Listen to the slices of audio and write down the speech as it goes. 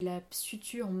La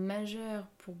suture majeure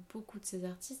pour beaucoup de ces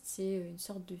artistes, c'est une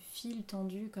sorte de fil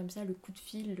tendu, comme ça, le coup de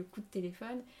fil, le coup de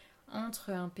téléphone, entre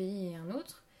un pays et un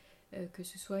autre, que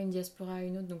ce soit une diaspora et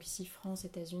une autre, donc ici France,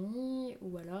 États-Unis,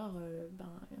 ou alors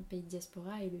un pays de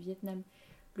diaspora et le Vietnam.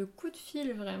 Le coup de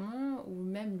fil vraiment, ou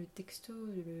même le texto,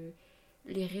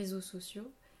 les réseaux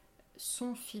sociaux,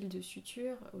 sont fil de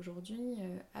suture aujourd'hui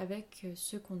avec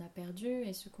ceux qu'on a perdus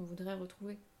et ceux qu'on voudrait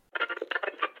retrouver.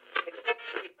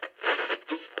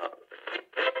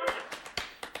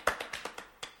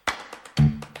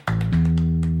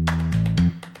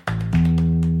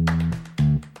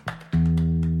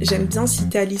 J'aime bien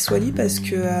citer Alice Wally parce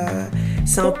que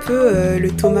c'est un peu le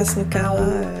Thomas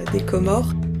Sankara des Comores.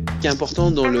 Ce qui est important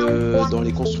dans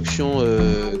les constructions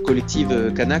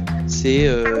collectives kanak, c'est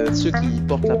ceux qui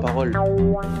portent la parole.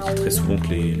 On dit très souvent que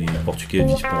les Portugais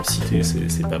vivent pas en cité,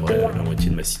 c'est pas vrai, la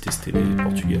moitié de ma cité c'était les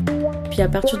Portugais. Puis à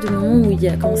partir du moment où il y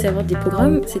a commencé à avoir des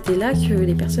pogroms, c'était là que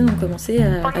les personnes ont commencé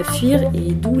à fuir,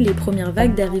 et d'où les premières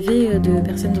vagues d'arrivée de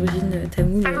personnes d'origine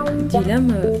tamoule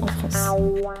d'Ilam en France.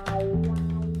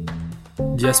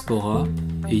 Diaspora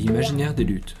et imaginaire des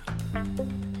luttes.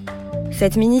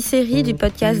 Cette mini-série du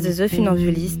podcast de The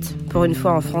Funambuliste, pour une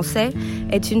fois en français,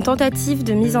 est une tentative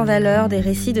de mise en valeur des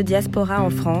récits de diaspora en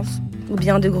France, ou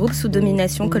bien de groupes sous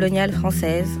domination coloniale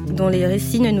française, dont les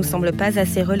récits ne nous semblent pas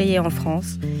assez relayés en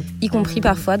France, y compris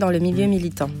parfois dans le milieu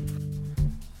militant.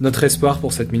 Notre espoir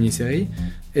pour cette mini-série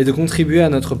est de contribuer à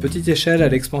notre petite échelle à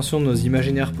l'expansion de nos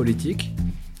imaginaires politiques,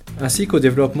 ainsi qu'au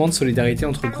développement de solidarité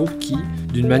entre groupes qui,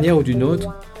 d'une manière ou d'une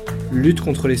autre, luttent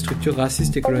contre les structures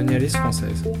racistes et colonialistes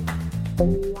françaises.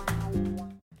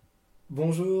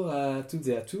 Bonjour à toutes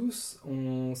et à tous,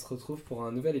 on se retrouve pour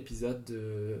un nouvel épisode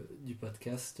du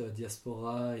podcast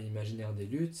Diaspora et imaginaire des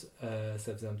luttes.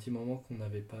 Ça faisait un petit moment qu'on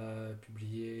n'avait pas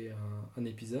publié un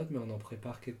épisode, mais on en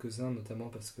prépare quelques-uns, notamment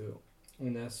parce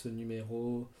qu'on a ce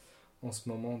numéro en ce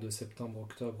moment de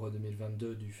septembre-octobre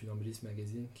 2022 du Funambuliste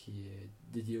Magazine qui est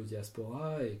dédié aux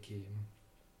diasporas et qui est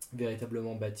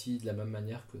véritablement bâti de la même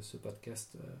manière que ce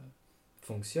podcast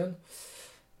fonctionne.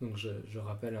 Donc je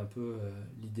rappelle un peu,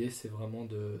 l'idée c'est vraiment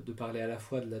de parler à la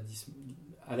fois de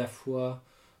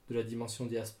la dimension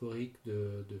diasporique,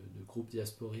 de groupes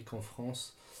diasporiques en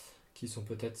France, qui sont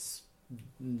peut-être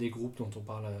des groupes dont on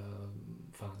parle,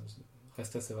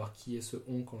 reste à savoir qui est ce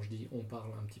on, quand je dis on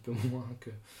parle un petit peu moins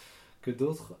que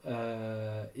d'autres,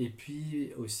 et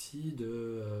puis aussi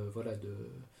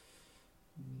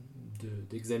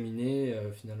d'examiner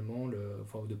finalement,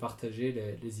 de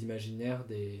partager les imaginaires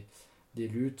des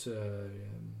luttes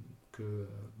que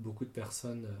beaucoup de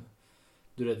personnes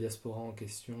de la diaspora en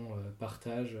question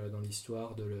partagent dans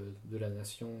l'histoire de la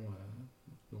nation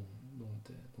dont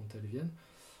elles viennent.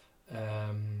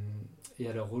 Et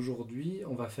alors aujourd'hui,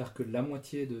 on va faire que la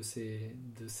moitié de ces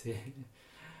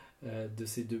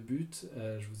deux buts.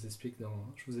 Je vous explique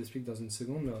dans une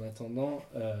seconde, mais en attendant,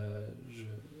 je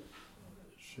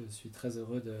suis très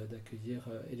heureux d'accueillir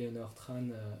Eléonore Tran,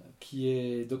 qui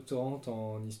est doctorante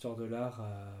en histoire de l'art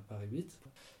à Paris 8.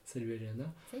 Salut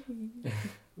Eléonore. Salut.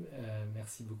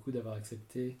 Merci beaucoup d'avoir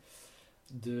accepté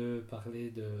de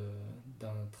parler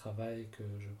d'un travail que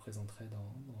je présenterai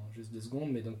dans juste 2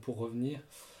 secondes. Mais donc pour revenir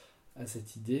à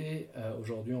cette idée,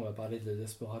 aujourd'hui on va parler de la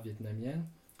diaspora vietnamienne.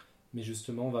 Mais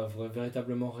justement, on va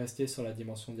véritablement rester sur la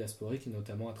dimension diasporique, et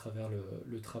notamment à travers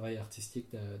le travail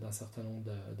artistique d'un certain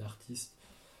nombre d'artistes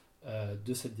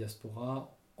de cette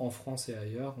diaspora, en France et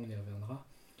ailleurs, on y reviendra.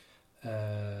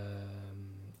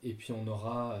 Et puis on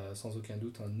aura sans aucun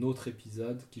doute un autre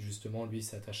épisode qui justement, lui,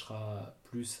 s'attachera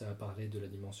plus à parler de la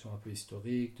dimension un peu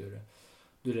historique,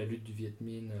 de la lutte du Viet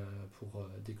Minh pour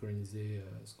décoloniser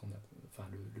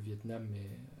le Vietnam, mais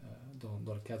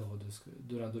dans le cadre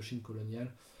de l'Indochine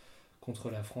coloniale, contre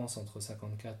la France entre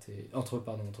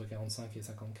 45 et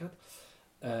 54.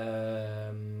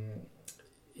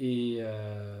 Et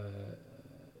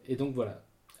donc voilà.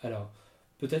 Alors,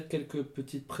 peut-être quelques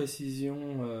petites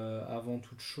précisions avant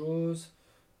toute chose.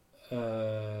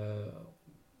 On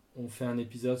fait un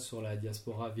épisode sur la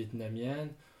diaspora vietnamienne.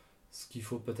 Ce qu'il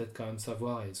faut peut-être quand même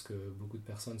savoir, et ce que beaucoup de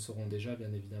personnes sauront déjà,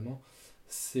 bien évidemment,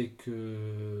 c'est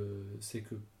que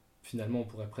finalement, on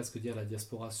pourrait presque dire la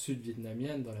diaspora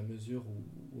sud-vietnamienne, dans la mesure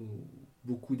où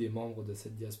beaucoup des membres de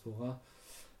cette diaspora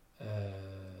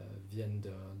viennent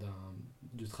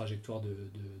de trajectoires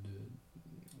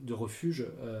de refuge,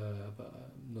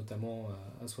 notamment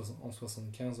en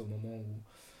 1975, au moment où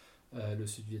le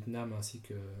Sud-Vietnam ainsi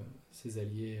que ses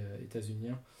alliés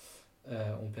états-uniens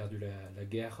ont perdu la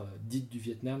guerre dite du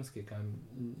Vietnam, ce qui est quand même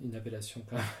une appellation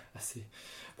quand même assez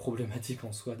problématique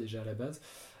en soi déjà à la base.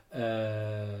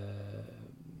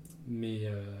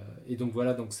 Et donc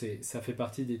voilà, donc ça fait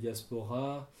partie des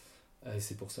diasporas, et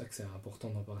c'est pour ça que c'est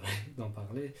important d'en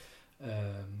parler,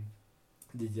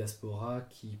 des diasporas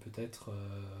qui peut-être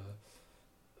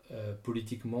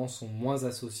politiquement sont moins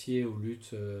associées aux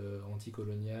luttes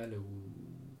anticoloniales ou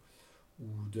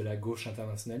de la gauche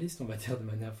internationaliste, on va dire de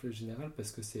manière plus générale,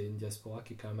 parce que c'est une diaspora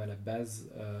qui est quand même à la base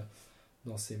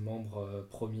dans ses membres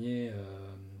premiers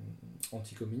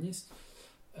anticommunistes,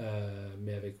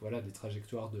 mais avec voilà, des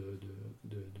trajectoires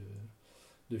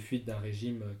de fuite d'un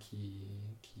régime qui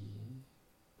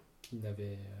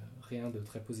n'avait rien de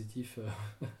très positif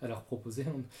à leur proposer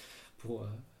pour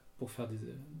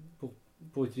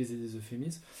utiliser des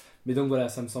euphémismes. Mais donc voilà,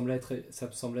 ça me semble être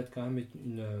quand même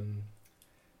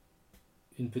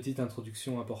une petite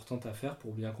introduction importante à faire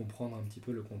pour bien comprendre un petit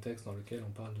peu le contexte dans lequel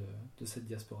on parle de cette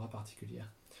diaspora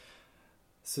particulière.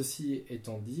 Ceci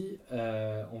étant dit,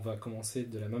 on va commencer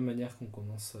de la même manière qu'on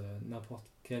commence n'importe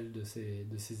quel de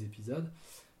ces épisodes.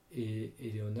 Et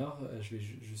Eléonore, je vais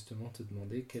justement te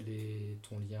demander quel est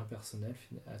ton lien personnel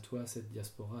à toi, à cette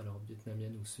diaspora, alors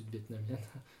vietnamienne ou sud-vietnamienne.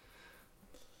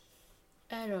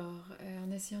 Alors, en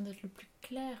essayant d'être le plus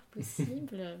clair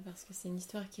possible, parce que c'est une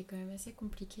histoire qui est quand même assez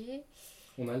compliquée.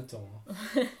 On a le temps.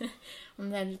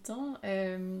 On a le temps.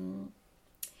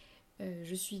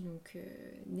 Je suis donc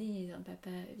née d'un papa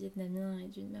vietnamien et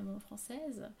d'une maman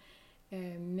française,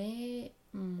 mais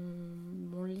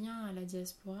mon lien à la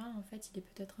diaspora, en fait, il est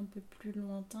peut-être un peu plus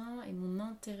lointain, et mon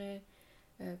intérêt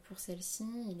pour celle-ci,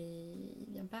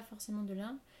 il vient pas forcément de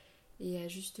là, et à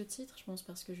juste titre, je pense,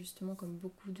 parce que justement, comme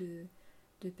beaucoup de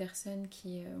personnes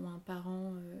qui ont un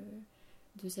parent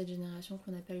de cette génération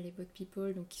qu'on appelle les boat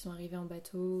people, donc qui sont arrivés en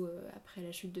bateau après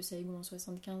la chute de Saigon en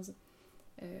 75.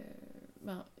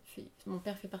 Mon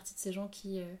père fait partie de ces gens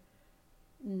qui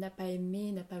n'a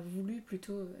pas voulu,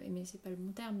 plutôt aimer c'est pas le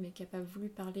bon terme, mais qui n'a pas voulu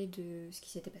parler de ce qui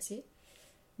s'était passé,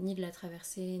 ni de la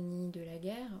traversée, ni de la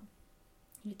guerre.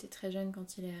 Il était très jeune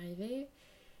quand il est arrivé.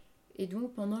 Et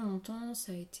donc pendant longtemps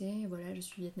ça a été, voilà, je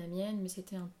suis vietnamienne, mais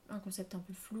c'était un concept un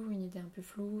peu flou, une idée un peu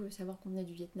floue, savoir qu'on venait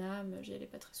du Vietnam, j'y allais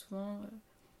pas très souvent.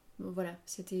 Bon, voilà,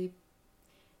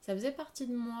 ça faisait partie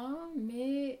de moi,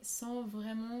 mais sans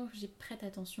vraiment que j'y prête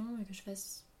attention et que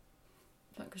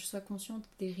je sois consciente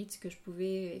des rites que je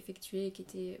pouvais effectuer qui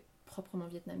étaient proprement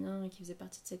vietnamiens et qui faisaient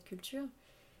partie de cette culture.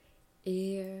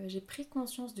 Et j'ai pris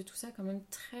conscience de tout ça quand même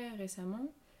très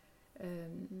récemment,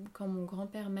 quand mon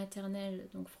grand-père maternel,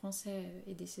 donc français,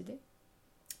 est décédé,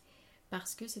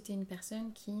 parce que c'était une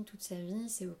personne qui toute sa vie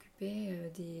s'est occupée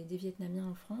des Vietnamiens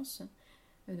en France,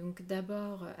 donc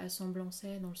d'abord à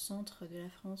Semblançay dans le centre de la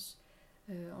France,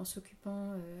 en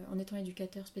s'occupant, en étant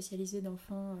éducateur spécialisé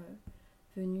d'enfants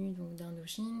venus donc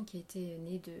d'Indochine, qui étaient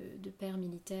nés de pères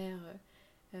militaires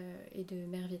et de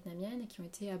mères vietnamiennes, et qui ont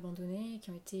été abandonnés, qui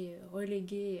ont été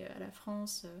relégués à la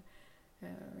France.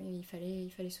 Et il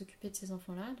fallait s'occuper de ces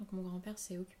enfants-là. Donc mon grand-père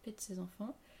s'est occupé de ces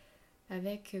enfants,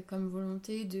 avec comme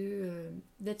volonté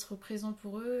d'être présent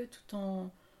pour eux, tout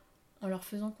en leur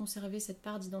faisant conserver cette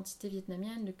part d'identité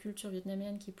vietnamienne, de culture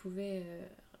vietnamienne qu'ils pouvaient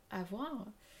avoir.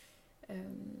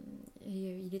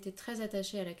 Et il était très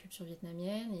attaché à la culture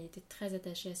vietnamienne, il était très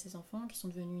attaché à ses enfants, qui sont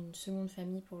devenus une seconde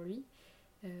famille pour lui.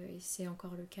 Et c'est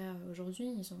encore le cas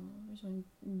aujourd'hui, ils ont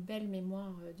une belle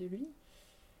mémoire de lui.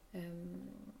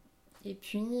 Et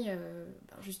puis,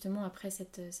 justement, après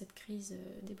cette crise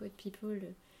des boat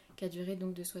people, qui a duré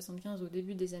donc de 75 au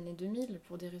début des années 2000,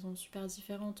 pour des raisons super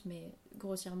différentes, mais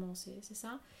grossièrement c'est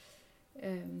ça,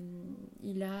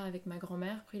 il a, avec ma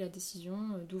grand-mère, pris la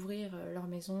décision d'ouvrir leur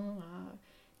maison à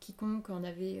quiconque en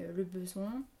avait le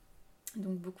besoin.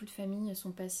 Donc beaucoup de familles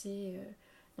sont passées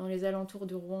dans les alentours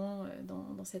de Rouen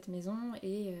dans cette maison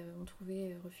et ont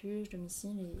trouvé refuge,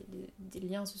 domicile, et des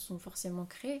liens se sont forcément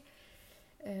créés.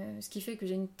 Ce qui fait que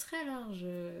j'ai une très large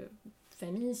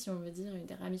famille, si on veut dire,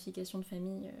 des ramifications de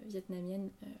famille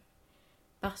vietnamienne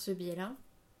par ce biais-là.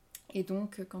 Et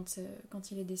donc,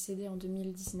 quand il est décédé en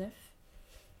 2019,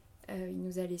 il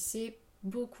nous a laissé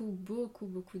beaucoup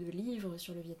de livres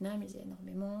sur le Vietnam. Il y a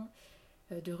énormément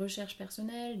de recherches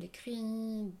personnelles,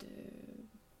 d'écrits, de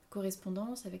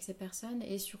correspondances avec ces personnes,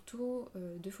 et surtout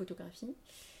de photographies.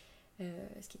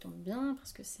 Ce qui tombe bien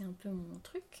parce que c'est un peu mon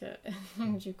truc.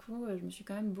 Donc du coup, je me suis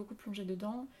quand même beaucoup plongée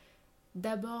dedans.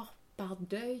 D'abord par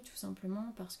deuil, tout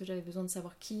simplement, parce que j'avais besoin de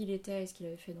savoir qui il était et ce qu'il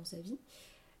avait fait dans sa vie.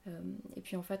 Et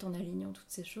puis en fait, en alignant toutes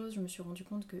ces choses, je me suis rendu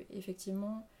compte que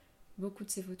effectivement, beaucoup de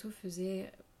ces photos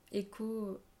faisaient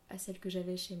écho à celles que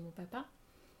j'avais chez mon papa.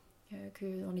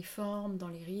 Que dans les formes, dans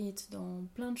les rites, dans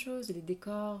plein de choses, les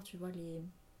décors, tu vois,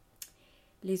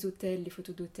 les hôtels, les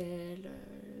photos d'hôtels,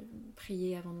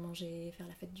 prier avant de manger, faire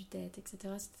la fête du tête,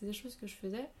 etc. C'était des choses que je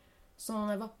faisais sans en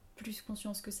avoir plus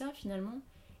conscience que ça finalement.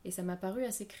 Et ça m'a paru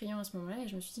assez criant à ce moment-là, et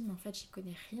je me suis dit, mais en fait, j'y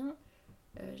connais rien.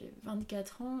 J'ai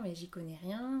 24 ans et j'y connais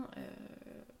rien.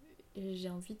 Et j'ai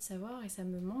envie de savoir, et ça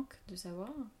me manque de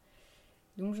savoir.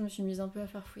 Donc je me suis mise un peu à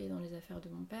farfouiller dans les affaires de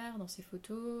mon père, dans ses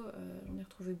photos. J'en ai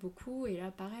retrouvé beaucoup, et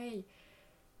là, pareil.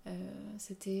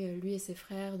 C'était lui et ses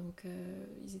frères, donc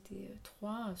ils étaient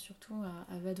 3, surtout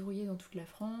à vadrouiller dans toute la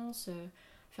France,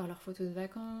 faire leurs photos de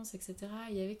vacances, etc.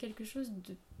 Il y avait quelque chose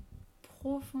de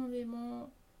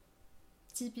profondément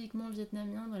typiquement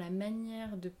vietnamien dans la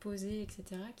manière de poser,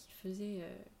 etc., qui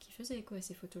faisait quoi,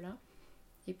 ces photos-là.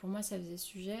 Et pour moi, ça faisait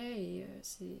sujet, et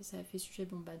ça a fait sujet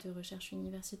de recherche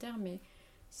universitaire, mais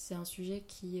c'est un sujet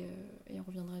qui, et on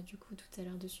reviendra du coup tout à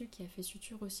l'heure dessus, qui a fait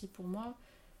suture aussi pour moi,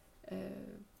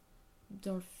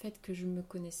 dans le fait que je me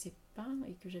connaissais pas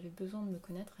et que j'avais besoin de me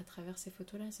connaître à travers ces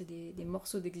photos-là. C'est des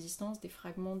morceaux d'existence, des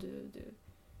fragments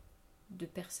de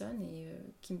personnes, et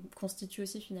qui me constituent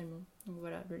aussi finalement. Donc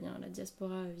voilà, le lien à la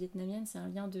diaspora vietnamienne, c'est un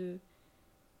lien de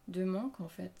manque en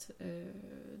fait.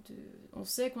 On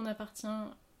sait qu'on appartient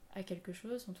à quelque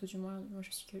chose, en tout du moins, moi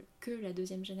je suis que la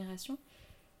 2e génération,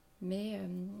 mais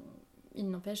il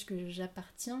n'empêche que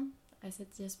j'appartiens à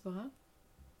cette diaspora.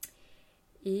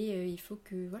 Et il faut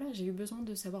que, voilà, j'ai eu besoin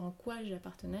de savoir en quoi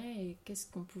j'appartenais et qu'est-ce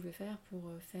qu'on pouvait faire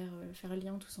pour faire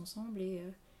lien tous ensemble,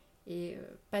 et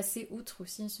passer outre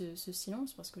aussi ce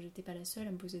silence, parce que j'étais pas la seule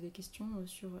à me poser des questions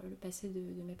sur le passé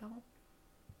de mes parents.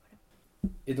 Voilà.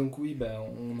 Et donc oui,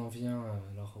 on en vient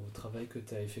alors au travail que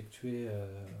tu as effectué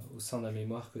au sein de la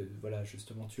mémoire, que voilà,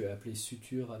 justement tu as appelé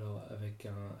suture, alors avec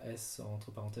un S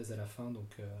entre parenthèses à la fin,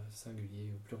 donc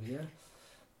singulier au pluriel,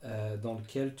 dans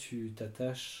lequel tu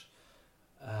t'attaches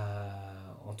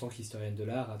en tant qu'historienne de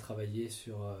l'art, à travailler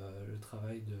sur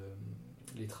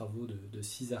les travaux de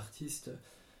 6 artistes,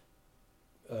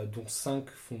 dont 5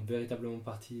 font véritablement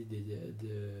partie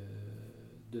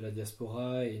de la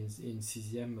diaspora, et une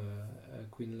 6e,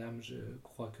 Queen Lam, je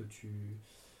crois que tu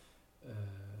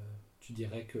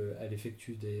dirais qu'elle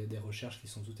effectue des recherches qui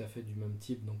sont tout à fait du même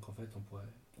type, donc en fait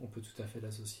on peut tout à fait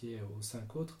l'associer aux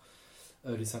 5 autres.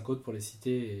 Les 5 autres, pour les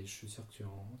citer, et je suis sûr que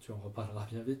tu en reparleras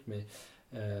bien vite, mais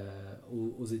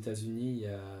aux États-Unis, il y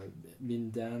a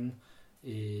Mindan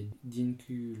et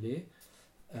Dinku Le.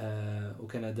 Au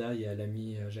Canada, il y a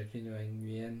l'amie Jacqueline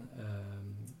Nguyen,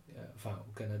 enfin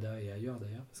au Canada et ailleurs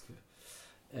d'ailleurs, parce que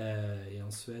et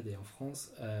en Suède et en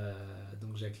France.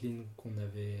 Donc Jacqueline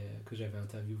que j'avais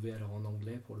interviewée alors en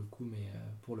anglais pour le coup, mais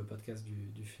pour le podcast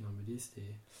du funambuliste,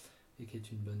 et qui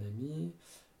est une bonne amie.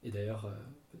 Et d'ailleurs,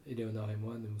 Eléonore et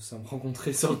moi nous sommes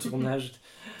rencontrés sur le tournage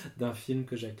d'un film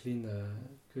que Jacqueline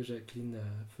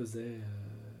faisait,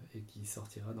 et qui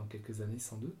sortira dans quelques années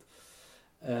sans doute.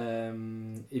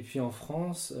 Et puis en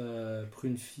France,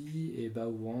 Prune Phi et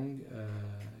Bao Wang,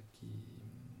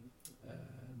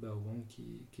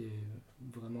 qui est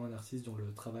vraiment un artiste dont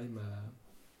le travail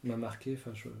m'a marqué.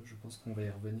 Enfin, je pense qu'on va y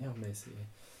revenir, mais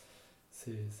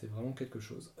c'est vraiment quelque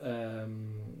chose.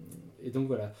 Et donc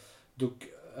voilà.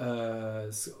 Donc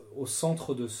au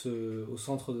centre de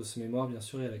ce mémoire, bien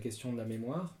sûr, il y a la question de la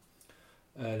mémoire.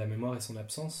 La mémoire et son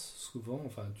absence, souvent.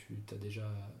 Enfin,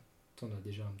 t'en as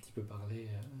déjà un petit peu parlé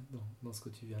dans ce que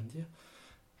tu viens de dire.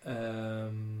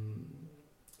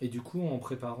 Et du coup, en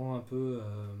préparant un peu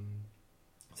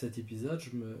cet épisode,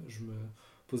 je me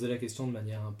posais la question de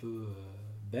manière un peu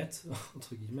bête,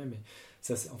 entre guillemets, mais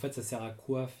en fait, ça sert à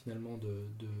quoi finalement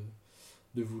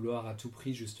de vouloir à tout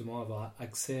prix justement avoir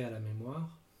accès à la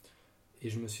mémoire? Et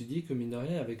je me suis dit que mine de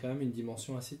rien, il y avait quand même une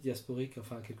dimension assez diasporique,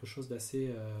 enfin quelque chose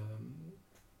d'assez...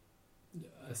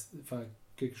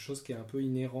 quelque chose qui est un peu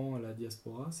inhérent à la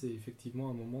diaspora, c'est effectivement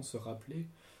un moment se rappeler,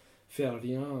 faire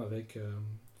lien à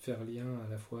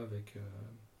la fois avec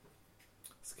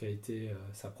ce qu'a été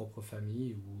sa propre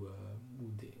famille ou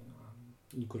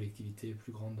une collectivité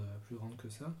plus grande que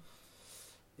ça.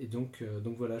 Et donc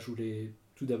voilà, je voulais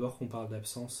tout d'abord qu'on parle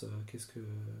d'absence.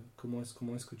 Comment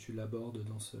est-ce que tu l'abordes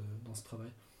dans ce travail?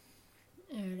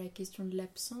 La question de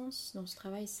l'absence dans ce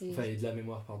travail, c'est... Enfin, et de la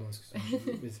mémoire, pardon, excuse-moi.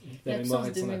 La mémoire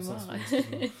et de son absence.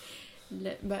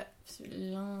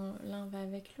 L'un va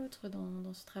avec l'autre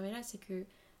dans ce travail-là, c'est que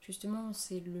justement,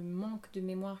 c'est le manque de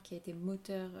mémoire qui a été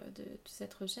moteur de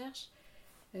cette recherche.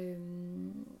 Et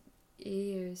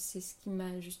c'est ce qui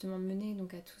m'a justement mené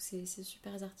donc, à tous ces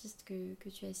super artistes que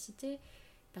tu as cités,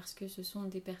 parce que ce sont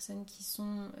des personnes qui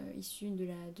sont issues de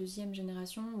la 2e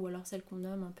génération, ou alors celle qu'on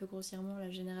nomme un peu grossièrement la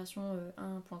génération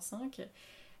 1.5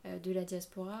 de la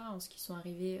diaspora, en ce qu'ils sont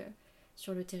arrivés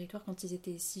sur le territoire quand ils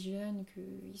étaient si jeunes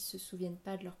qu'ils ne se souviennent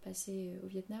pas de leur passé au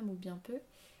Vietnam, ou bien peu.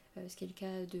 Ce qui est le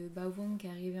cas de Bao Vong, qui est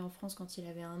arrivé en France quand il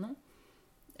avait 1 an.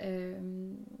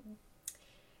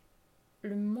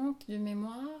 le manque de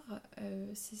mémoire,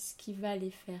 c'est ce qui va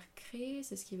les faire créer,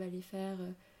 c'est ce qui va les faire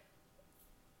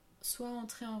soit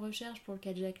entrer en recherche, pour le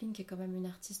cas de Jacqueline, qui est quand même une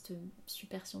artiste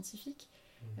super scientifique,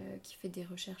 qui fait des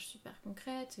recherches super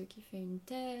concrètes, qui fait une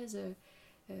thèse,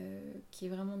 qui est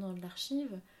vraiment dans de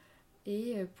l'archive.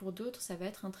 Et pour d'autres, ça va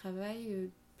être un travail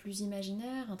plus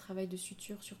imaginaire, un travail de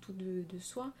suture surtout de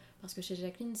soi, parce que chez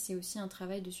Jacqueline, c'est aussi un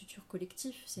travail de suture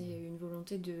collectif, c'est une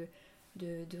volonté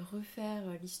de refaire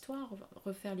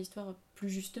l'histoire plus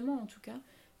justement en tout cas,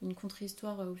 une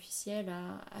contre-histoire officielle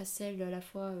à celle à la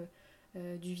fois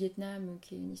du Vietnam,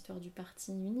 qui est une histoire du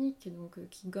parti unique, donc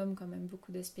qui gomme quand même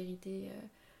beaucoup d'aspérité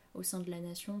au sein de la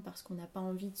nation, parce qu'on n'a pas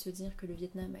envie de se dire que le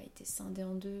Vietnam a été scindé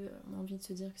en deux, on a envie de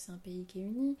se dire que c'est un pays qui est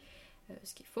uni,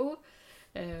 ce qui est faux.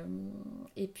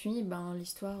 Et puis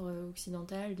l'histoire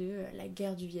occidentale de la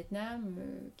guerre du Vietnam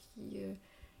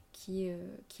qui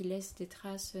laisse des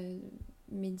traces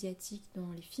médiatiques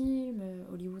dans les films.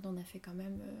 Hollywood en a fait quand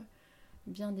même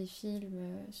bien des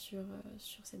films sur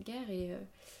cette guerre, et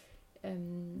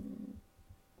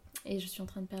je suis en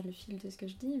train de perdre le fil de ce que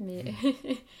je dis, mais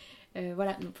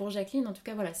voilà, pour Jacqueline en tout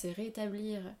cas, voilà, c'est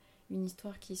rétablir une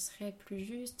histoire qui serait plus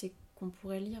juste et qu'on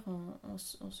pourrait lire en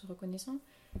se reconnaissant,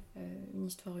 une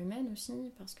histoire humaine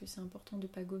aussi, parce que c'est important de ne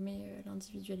pas gommer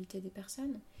l'individualité des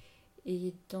personnes.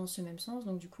 Et dans ce même sens,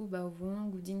 donc du coup, Bao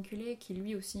Vong ou Dinkule, qui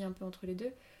lui aussi un peu entre les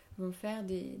deux, vont faire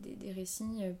des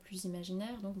récits plus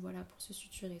imaginaires, donc voilà, pour se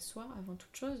suturer soi avant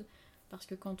toute chose, parce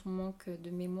que quand on manque de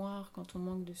mémoire, quand on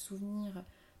manque de souvenirs,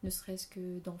 ne serait-ce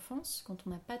que d'enfance, quand on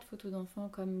n'a pas de photos d'enfants,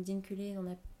 comme Dinkule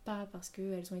n'en a pas parce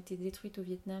qu'elles ont été détruites au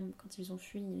Vietnam, quand ils ont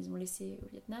fui, ils les ont laissées au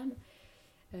Vietnam.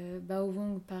 Bao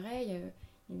Vong, pareil,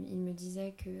 il me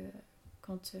disait que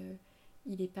quand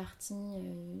il est parti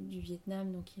du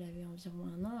Vietnam, donc il avait environ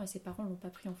 1 an, et ses parents ne l'ont pas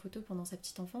pris en photo pendant sa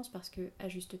petite enfance parce qu'à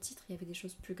juste titre, il y avait des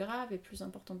choses plus graves et plus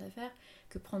importantes à faire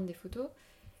que prendre des photos.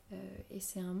 Et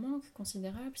c'est un manque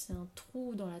considérable, c'est un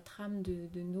trou dans la trame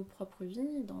de nos propres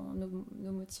vies, dans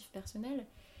nos motifs personnels.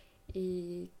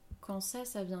 Et quand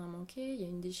ça vient à manquer, il y a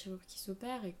une déchirure qui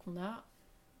s'opère et qu'on a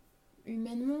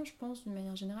humainement, je pense, d'une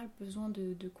manière générale, besoin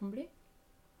de combler,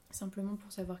 simplement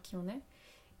pour savoir qui on est.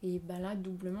 Et là,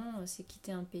 doublement, c'est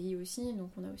quitter un pays aussi,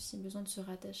 donc on a aussi besoin de se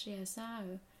rattacher à ça,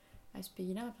 à ce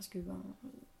pays-là, parce que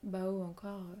Bao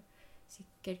encore, c'est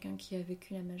quelqu'un qui a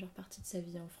vécu la majeure partie de sa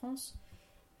vie en France,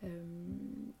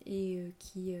 et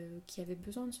qui avait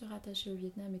besoin de se rattacher au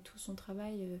Vietnam, et tout son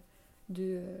travail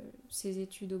de ses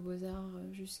études aux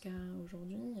Beaux-Arts jusqu'à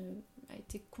aujourd'hui a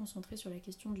été concentré sur la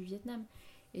question du Vietnam.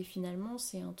 Et finalement,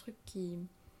 c'est un truc qui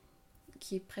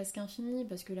est presque infini,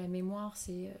 parce que la mémoire,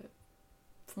 c'est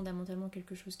fondamentalement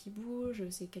quelque chose qui bouge,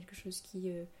 c'est quelque chose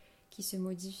qui se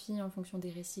modifie en fonction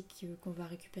des récits qu'on va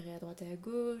récupérer à droite et à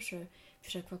gauche.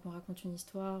 Puis chaque fois qu'on raconte une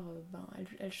histoire,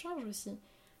 elle change aussi.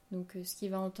 Donc ce qu'il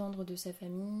va entendre de sa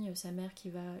famille, sa mère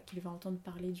qu'il va entendre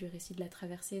parler du récit de la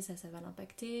traversée, ça va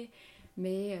l'impacter.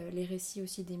 Mais les récits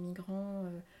aussi des migrants,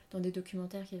 dans des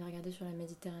documentaires qu'il va regarder sur la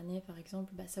Méditerranée par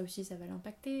exemple, ça aussi ça va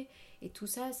l'impacter. Et tout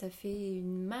ça, ça fait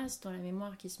une masse dans la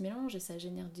mémoire qui se mélange, et ça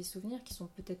génère des souvenirs qui sont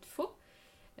peut-être faux,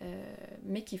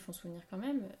 mais qui font souvenir quand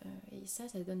même, et ça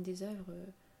donne des œuvres,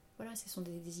 voilà, ce sont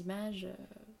des images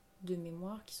de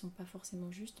mémoire qui sont pas forcément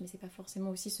justes, mais c'est pas forcément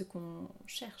aussi ce qu'on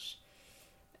cherche.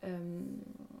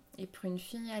 Et pour une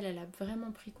fille, elle a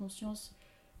vraiment pris conscience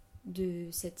de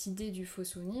cette idée du faux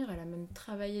souvenir. Elle a même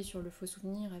travaillé sur le faux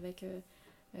souvenir avec,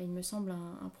 il me semble,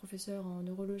 un professeur en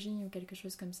neurologie ou quelque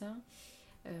chose comme ça.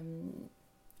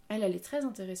 Elle est très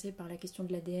intéressée par la question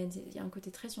de l'ADN, il y a un côté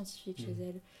très scientifique chez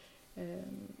elle.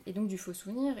 Et donc du faux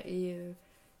souvenir, et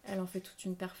elle en fait toute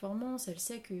une performance. Elle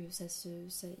sait que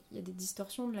y a des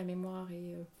distorsions de la mémoire,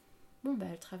 et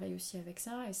elle travaille aussi avec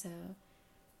ça, et ça,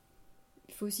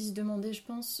 il faut aussi se demander, je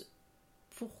pense,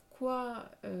 pourquoi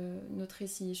notre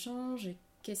récit change et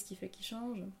qu'est-ce qui fait qu'il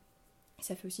change. Et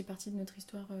ça fait aussi partie de notre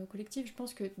histoire collective. Je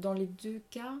pense que dans les deux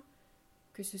cas,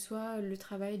 que ce soit le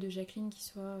travail de Jacqueline qui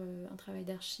soit un travail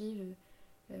d'archive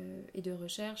et de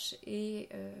recherche, et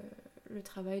le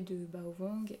travail de Bao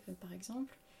Vong par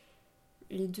exemple,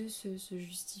 les deux se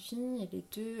justifient, et les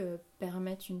deux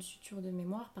permettent une suture de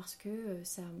mémoire, parce que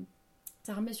ça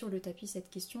remet sur le tapis cette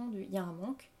question il y a un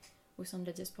manque au sein de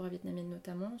la diaspora vietnamienne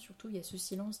notamment, surtout il y a ce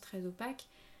silence très opaque,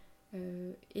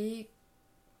 et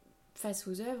face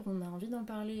aux œuvres on a envie d'en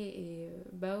parler. Et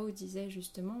Bao disait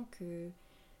justement que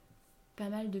pas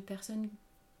mal de personnes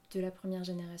de la première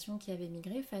génération qui avaient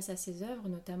migré face à ces œuvres,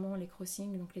 notamment les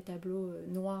crossings, donc les tableaux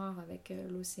noirs avec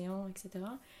l'océan, etc.,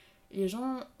 les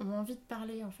gens ont envie de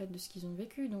parler en fait de ce qu'ils ont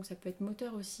vécu, donc ça peut être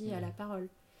moteur aussi à la parole.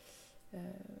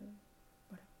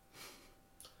 Voilà.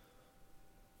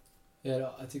 Et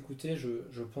alors, à t'écouter,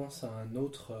 je pense à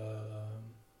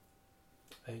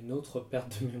à une autre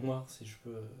perte de mémoire, si je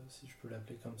peux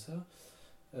l'appeler comme ça.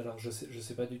 Alors, je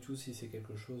sais pas du tout si c'est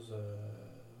quelque chose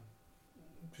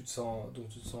dont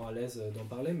tu te sens à l'aise d'en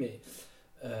parler, mais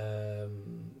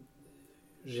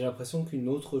j'ai l'impression qu'une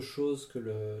autre chose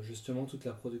que justement toute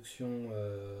la production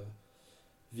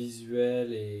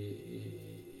visuelle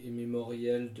et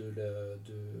mémorielle de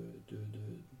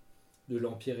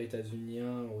l'Empire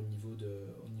états-unien au niveau de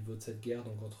cette guerre,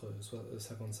 donc entre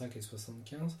 55 et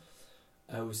 75,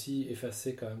 a aussi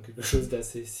effacé quand même quelque chose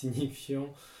d'assez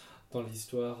signifiant dans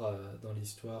l'histoire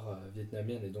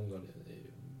vietnamienne, et donc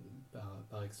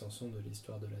par extension de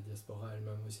l'histoire de la diaspora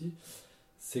elle-même aussi.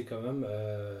 C'est quand même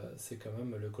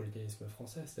le colonialisme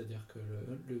français, c'est-à-dire que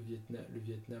le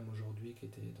Vietnam aujourd'hui, qui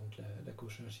était donc la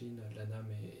Cochinchine, l'Annam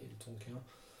et le Tonkin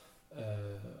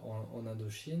en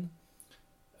Indochine,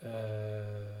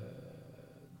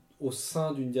 au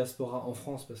sein d'une diaspora en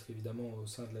France, parce qu'évidemment au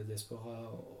sein de la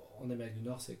diaspora en Amérique du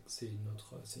Nord c'est une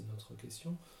autre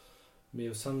question, mais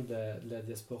au sein de la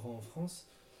diaspora en France,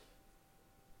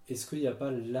 est-ce qu'il n'y a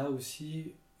pas là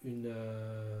aussi une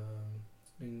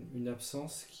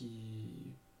absence qui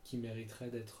mériterait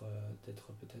d'être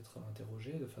peut-être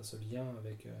interrogée, de faire ce lien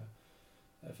avec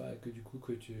que du coup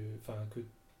que tu as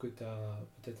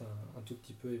peut-être un tout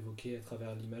petit peu évoqué à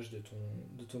travers l'image de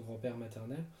ton grand-père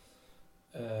maternel.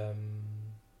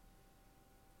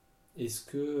 Est-ce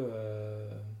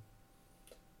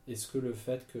que le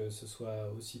fait que ce soit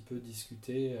aussi peu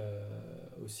discuté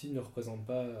aussi ne représente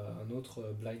pas un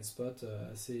autre blind spot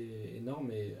assez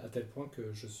énorme, et à tel point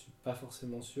que je suis pas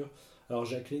forcément sûr. Alors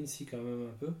Jacqueline si quand même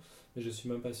un peu, mais je suis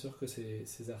même pas sûr que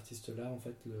ces artistes-là en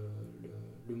fait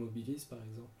le mobilisent par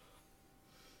exemple.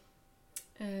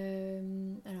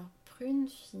 Alors Prune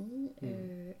fille,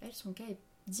 elle, son cas est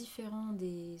différent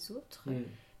des autres.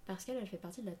 Parce qu'elle fait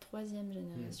partie de la 3e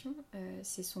génération.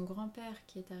 C'est son grand-père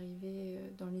qui est arrivé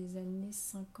dans les années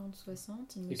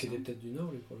 50-60. Et qui était peut-être du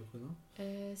Nord, lui, pour le coup, non ?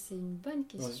 C'est une bonne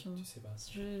question. Ouais, tu sais pas.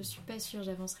 Je suis pas sûre,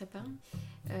 j'avancerai pas.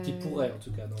 Qui pourrait, en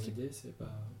tout cas, dans l'idée, c'est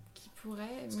pas... Qui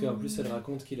pourrait... Parce qu'en plus, elle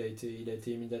raconte qu'il a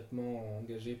été immédiatement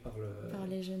engagé par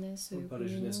les jeunesses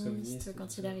communistes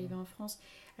quand il est arrivé en France.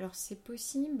 Alors, c'est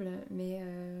possible, mais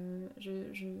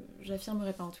je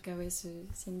n'affirmerai pas, en tout cas. Ouais, c'est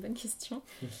une bonne question.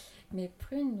 Mais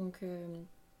Prune, donc,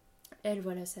 elle,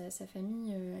 voilà, sa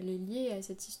famille, elle est liée à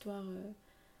cette histoire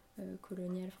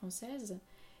coloniale française.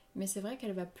 Mais c'est vrai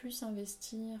qu'elle va plus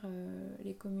investir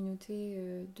les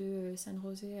communautés de San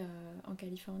José en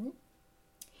Californie.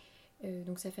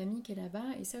 Donc sa famille qui est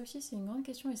là-bas. Et ça aussi, c'est une grande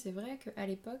question. Et c'est vrai qu'à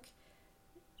l'époque,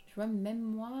 tu vois, même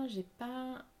moi, j'ai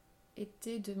pas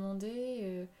été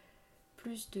demandé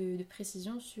plus de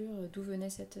précision sur d'où venait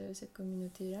cette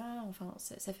communauté-là. Enfin,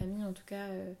 sa famille, en tout cas,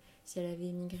 si elle avait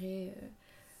émigré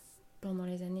pendant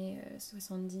les années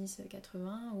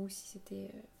 70-80 ou si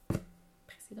c'était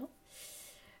précédent.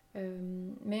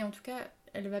 Mais en tout cas,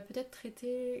 elle va peut-être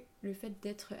traiter le fait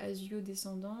d'être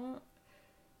asio-descendant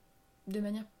de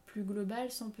manière plus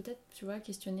globale sans peut-être, tu vois,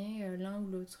 questionner l'un ou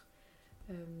l'autre.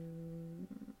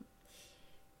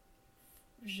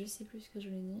 Je sais plus ce que je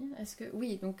voulais dire. Est-ce que...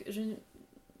 Oui, donc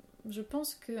je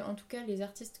pense que, en tout cas, les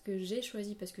artistes que j'ai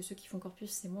choisis, parce que ceux qui font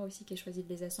Corpus, c'est moi aussi qui ai choisi de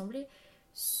les assembler,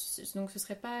 donc ce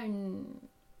serait pas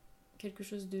quelque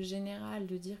chose de général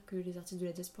de dire que les artistes de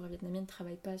la diaspora vietnamienne ne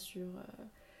travaillent pas sur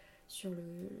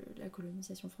la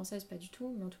colonisation française, pas du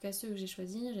tout. Mais en tout cas, ceux que j'ai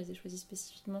choisis, je les ai choisis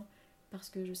spécifiquement parce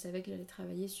que je savais que j'allais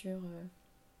travailler sur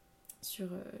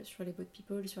les boat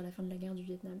people, sur la fin de la guerre du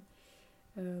Vietnam.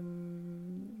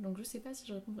 Donc je sais pas si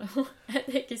je réponds vraiment à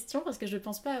ta question, parce que je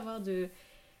pense pas avoir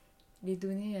les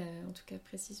données en tout cas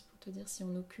précises pour te dire si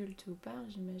on occulte ou pas.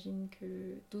 J'imagine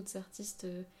que d'autres artistes...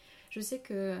 je sais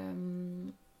qu'il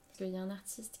y a un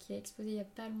artiste qui a exposé il y a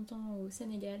pas longtemps au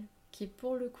Sénégal, qui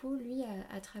pour le coup, lui,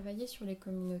 a travaillé sur les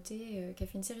communautés, qui a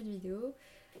fait une série de vidéos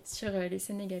sur les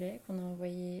Sénégalais qu'on a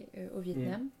envoyés au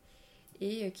Vietnam,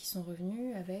 et qui sont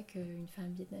revenus avec une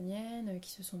femme vietnamienne,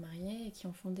 qui se sont mariés et qui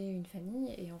ont fondé une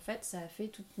famille. Et en fait, ça a fait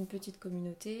toute une petite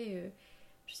communauté,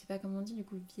 je sais pas comment on dit, du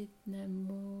coup,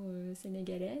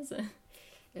 vietnamo-sénégalaise,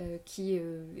 qui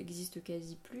existe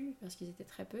quasi plus, parce qu'ils étaient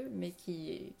très peu, mais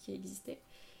qui existait.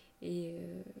 Et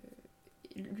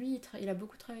lui, il a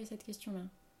beaucoup travaillé cette question-là,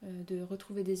 de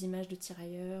retrouver des images de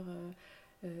tirailleurs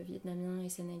vietnamiens et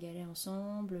sénégalais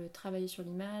ensemble, travailler sur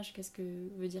l'image, qu'est-ce que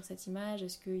veut dire cette image,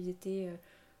 est-ce qu'ils étaient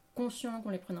conscients qu'on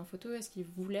les prenne en photo, est-ce qu'ils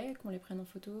voulaient qu'on les prenne en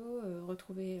photo,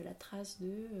 retrouver la trace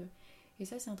d'eux, et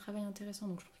ça c'est un travail intéressant.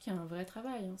 Donc je trouve qu'il y a un vrai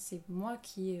travail, hein. C'est moi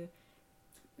qui est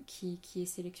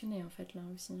sélectionné en fait là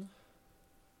aussi.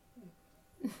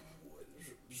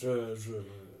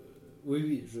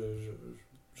 oui,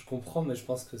 je comprends, mais je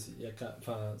pense que il y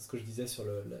a ce que je disais sur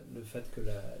le fait que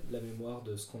la mémoire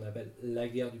de ce qu'on appelle la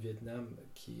guerre du Vietnam,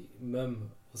 qui même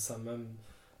au sein même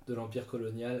de l'empire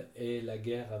colonial et la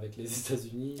guerre avec les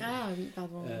États-Unis,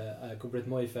 a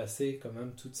complètement effacé quand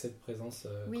même toute cette présence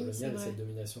coloniale, cette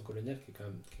domination coloniale qui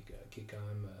est quand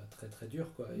même très très dure,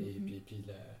 quoi. Et puis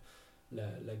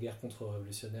la guerre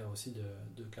contre-révolutionnaire aussi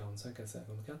de 45 à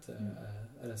 54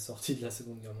 à la sortie de la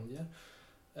Seconde Guerre mondiale.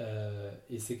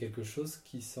 Et c'est quelque chose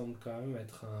qui semble quand même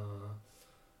être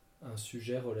un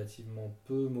sujet relativement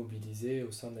peu mobilisé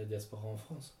au sein de la diaspora en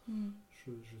France.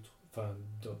 Je trouve, enfin,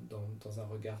 dans un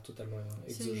regard totalement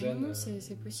exogène.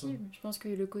 C'est possible. Je pense que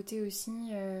le côté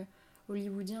aussi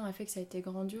hollywoodien a fait que ça a été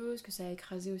grandiose, que ça a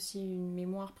écrasé aussi une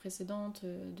mémoire précédente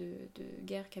de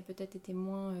guerre qui a peut-être été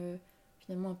moins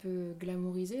finalement un peu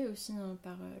glamourisée aussi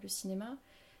par le cinéma.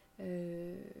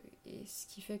 Et ce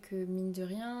qui fait que mine de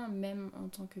rien, même en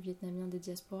tant que Vietnamien des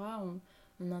diasporas,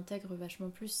 on intègre vachement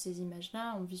plus ces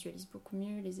images-là, on visualise beaucoup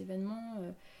mieux les événements,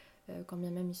 quand bien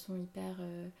même ils sont hyper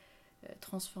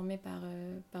transformés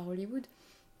par Hollywood.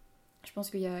 Je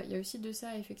pense qu'il y a aussi de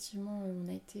ça, effectivement, on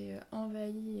a été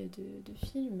envahi de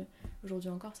films. Aujourd'hui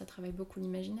encore, ça travaille beaucoup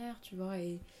l'imaginaire, tu vois,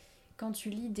 et quand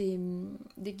tu lis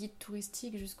des guides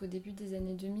touristiques jusqu'au début des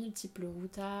années 2000, type Le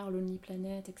Routard, Lonely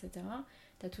Planet, etc.,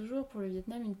 t'as toujours pour le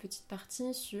Vietnam une petite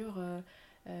partie sur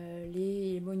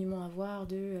les monuments à voir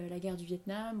de la guerre du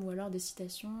Vietnam, ou alors des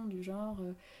citations du genre,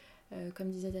 comme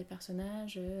disait tel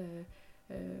personnage,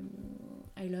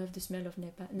 I love the smell of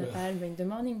napalm in the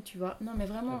morning, tu vois. Non mais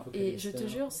vraiment, et je te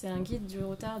jure, c'est un guide du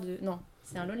Routard non,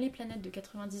 c'est un Lonely Planet de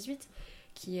 98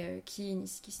 qui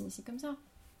s'initie comme ça.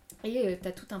 Et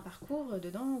t'as tout un parcours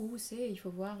dedans où il faut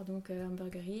voir donc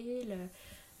Hamburger Hill,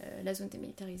 la zone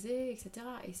démilitarisée, etc.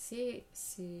 Et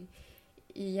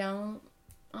il y a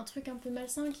un truc un peu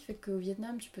malsain qui fait qu'au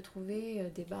Vietnam tu peux trouver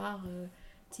des bars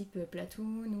type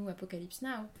Platoon ou Apocalypse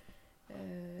Now.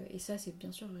 Et ça c'est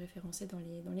bien sûr référencé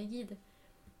dans les guides.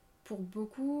 Pour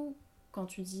beaucoup, quand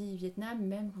tu dis Vietnam,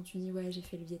 même quand tu dis ouais j'ai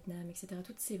fait le Vietnam, etc.,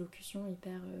 toutes ces locutions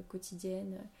hyper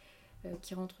quotidiennes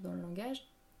qui rentrent dans le langage,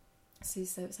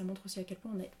 ça montre aussi à quel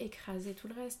point on a écrasé tout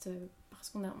le reste, parce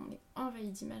qu'on est envahi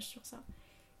d'images sur ça.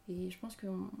 Et je pense que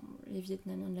les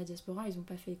Vietnamiens de la diaspora, ils n'ont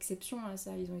pas fait exception à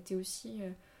ça, ils ont été aussi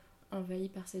envahis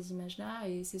par ces images-là,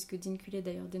 et c'est ce que Dean Culey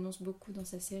d'ailleurs dénonce beaucoup dans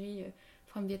sa série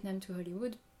From Vietnam to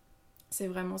Hollywood. C'est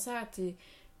vraiment ça,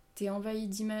 t'es envahi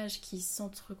d'images qui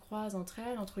s'entrecroisent entre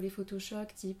elles, entre les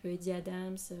photoshocks type Eddie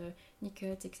Adams, Nick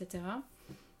Hutt, etc.,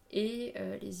 et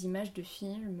les images de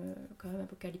films comme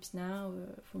Apocalypse Now,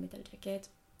 Full Metal Jacket.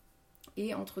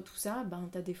 Et entre tout ça,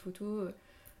 t'as des photos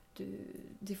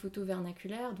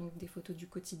vernaculaires, donc des photos du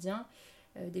quotidien,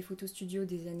 des photos studio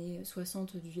des années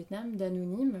 60 du Vietnam,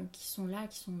 d'anonymes qui sont là,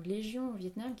 qui sont légion au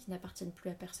Vietnam, qui n'appartiennent plus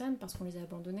à personne parce qu'on les a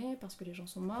abandonnés, parce que les gens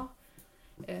sont morts.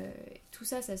 Tout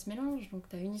ça, ça se mélange. Donc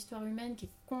t'as une histoire humaine qui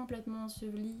est complètement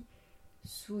ensevelie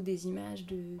sous des images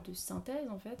de synthèse,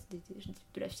 en fait,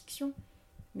 de la fiction,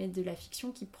 mais de la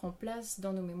fiction qui prend place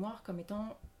dans nos mémoires comme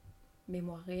étant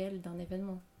mémoire réelle d'un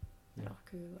événement. Alors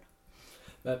que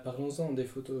voilà. Parlons-en des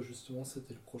photos, justement,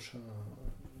 c'était le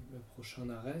prochain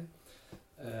arrêt.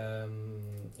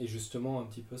 Et justement, un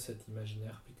petit peu cet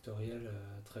imaginaire pictoriel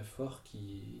très fort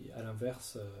qui, à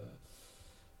l'inverse,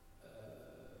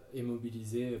 est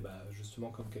mobilisé justement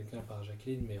comme quelqu'un par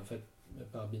Jacqueline, mais en fait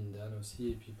par Bindan aussi,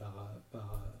 et puis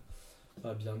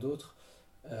par bien d'autres.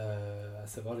 À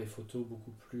savoir les photos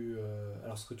beaucoup plus...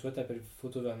 alors ce que toi t'appelles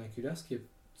photo vernaculaire, ce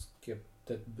qui a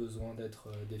peut-être besoin d'être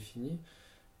défini,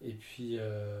 et puis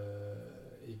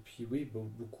oui,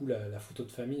 beaucoup la photo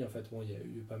de famille, en fait. Bon, il y a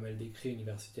eu pas mal d'écrits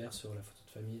universitaires sur la photo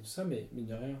de famille et tout ça, mais mine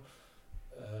de rien,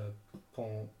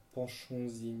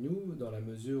 penchons-y nous, dans la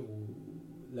mesure où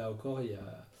là encore il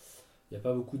y a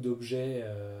pas beaucoup d'objets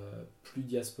plus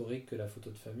diasporiques que la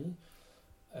photo de famille.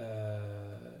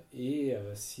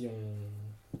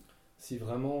 Si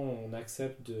vraiment on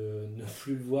accepte de ne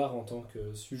plus le voir en tant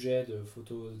que sujet de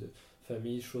photos de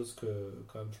famille, chose que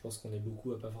quand même je pense qu'on est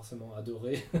beaucoup à pas forcément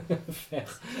adorer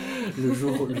faire le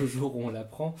jour où on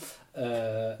l'apprend,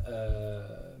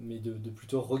 mais de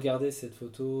plutôt regarder cette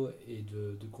photo et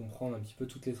de comprendre un petit peu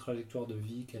toutes les trajectoires de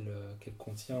vie qu'elle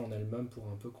contient en elle-même, pour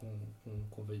un peu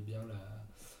qu'on veuille bien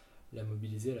la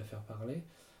mobiliser, la faire parler.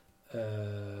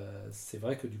 C'est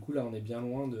vrai que du coup là on est bien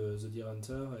loin de The Deer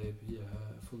Hunter et puis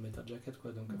Full Metal Jacket,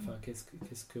 quoi. Donc enfin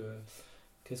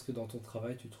qu'est-ce que dans ton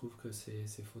travail tu trouves que ces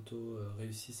photos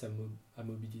réussissent à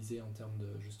mobiliser en termes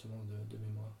justement de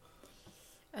mémoire?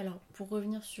 Alors pour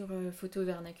revenir sur photo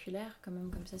vernaculaire, quand même,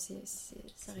 comme ça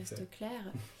ça reste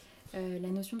clair. La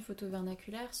notion de photo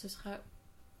vernaculaire, ce sera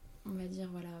on va dire,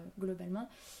 voilà, globalement.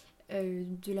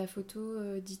 De la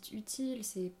photo dite utile,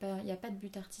 il n'y a pas de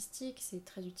but artistique, c'est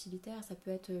très utilitaire. Ça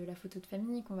peut être la photo de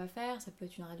famille qu'on va faire, ça peut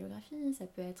être une radiographie, ça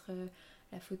peut être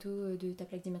la photo de ta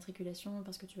plaque d'immatriculation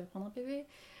parce que tu vas prendre un PV.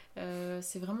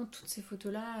 C'est vraiment toutes ces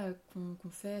photos-là qu'on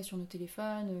fait sur nos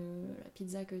téléphones, la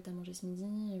pizza que tu as mangée ce midi,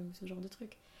 ou ce genre de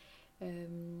trucs.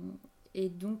 Et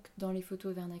donc dans les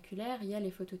photos vernaculaires, il y a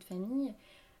les photos de famille,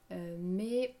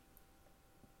 mais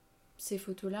ces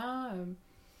photos-là...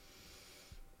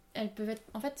 elles peuvent être...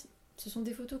 En fait, ce sont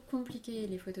des photos compliquées,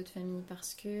 les photos de famille,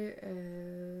 parce que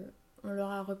on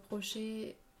leur a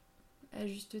reproché, à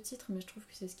juste titre, mais je trouve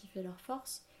que c'est ce qui fait leur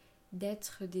force,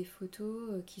 d'être des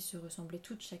photos qui se ressemblaient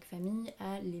toutes, chaque famille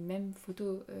a les mêmes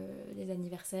photos, les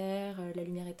anniversaires, la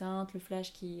lumière éteinte, le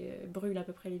flash qui brûle à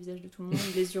peu près les visages de tout le monde,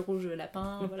 les yeux rouges, le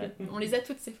lapin, voilà, on les a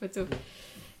toutes ces photos.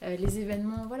 Les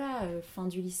événements, voilà, fin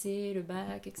du lycée, le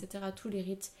bac, etc., tous les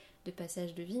rites de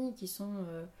passage de vie qui sont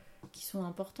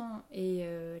importants, et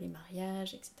les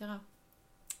mariages, etc.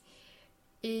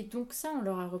 Et donc ça, on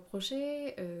leur a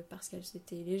reproché parce qu'elles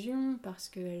étaient légion, parce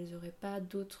qu'elles n'auraient pas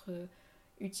d'autre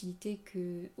utilité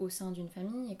qu'au sein d'une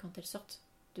famille, et quand elles sortent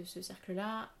de ce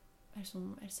cercle-là,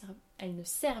 elles ne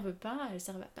servent pas, elles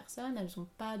servent à personne, elles n'ont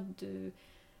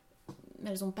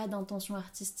pas d'intention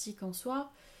artistique en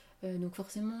soi, donc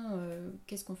forcément,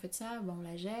 qu'est-ce qu'on fait de ça ? On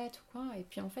la jette ou quoi ? Et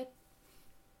puis en fait,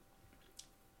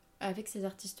 avec ces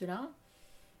artistes-là,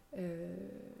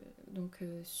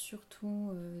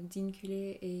 surtout Dean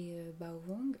Culey et Bao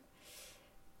Wong,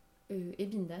 et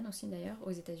Bindan aussi d'ailleurs,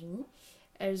 aux États-Unis,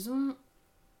 elles ont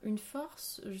une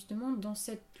force justement dans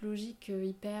cette logique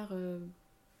hyper...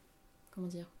 comment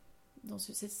dire ?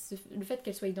 Le fait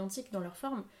qu'elles soient identiques dans leur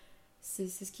forme, c'est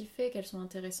ce qui fait qu'elles sont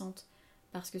intéressantes.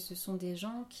 Parce que ce sont des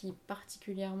gens qui,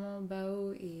 particulièrement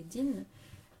Bao et Dean,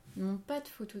 n'ont pas de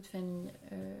photos de famille.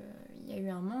 Il y a eu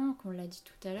un manque, on l'a dit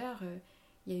tout à l'heure,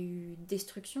 il y a eu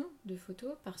destruction de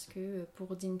photos parce que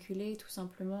pour Dean Culey, tout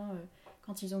simplement,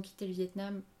 quand ils ont quitté le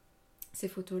Vietnam, ces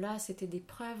photos-là, c'était des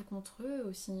preuves contre eux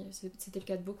aussi. C'était le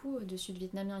cas de beaucoup de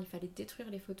Sud-Vietnamiens. Il fallait détruire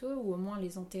les photos ou au moins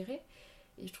les enterrer.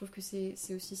 Et je trouve que c'est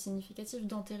aussi significatif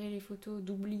d'enterrer les photos,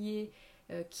 d'oublier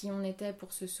qui on était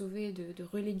pour se sauver, de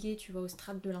reléguer, tu vois, au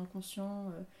strate de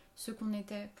l'inconscient ce qu'on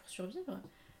était pour survivre,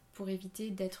 pour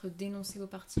éviter d'être dénoncé au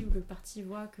parti, où le parti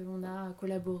voit qu'on a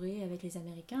collaboré avec les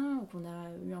Américains, ou qu'on a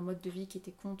eu un mode de vie qui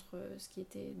était contre ce qui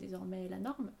était désormais la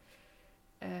norme.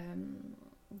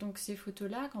 Donc ces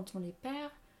photos-là, quand on les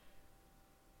perd,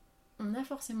 on a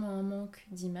forcément un manque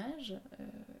d'images,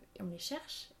 et on les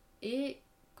cherche, et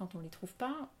quand on les trouve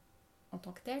pas, en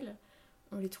tant que telles,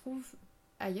 on les trouve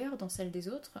ailleurs, dans celles des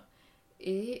autres,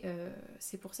 et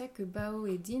c'est pour ça que Bao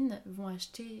et Dean vont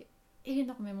acheter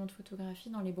énormément de photographies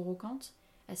dans les brocantes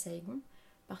à Saigon,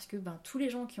 parce que tous les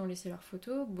gens qui ont laissé leurs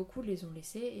photos, beaucoup les ont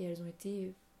laissées et elles ont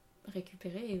été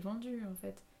récupérées et vendues en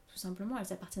fait. Tout simplement,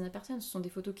 elles appartiennent à personne, ce sont des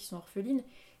photos qui sont orphelines,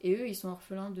 et eux ils sont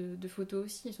orphelins de photos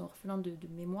aussi, ils sont orphelins de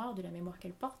mémoire, de la mémoire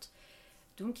qu'elles portent,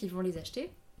 donc ils vont les acheter,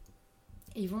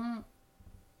 et ils vont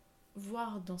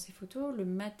voir dans ces photos le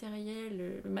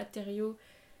matériau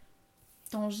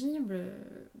tangible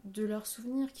de leurs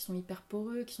souvenirs qui sont hyper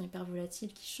poreux, qui sont hyper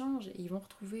volatiles, qui changent, et ils vont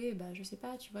retrouver, je sais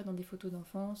pas, tu vois, dans des photos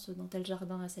d'enfance, dans tel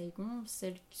jardin à Saigon,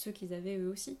 ceux qu'ils avaient eux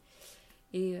aussi.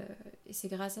 Et c'est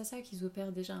grâce à ça qu'ils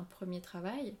opèrent déjà un premier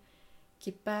travail qui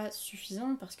est pas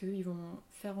suffisant, parce qu'eux ils vont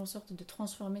faire en sorte de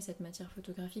transformer cette matière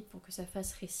photographique pour que ça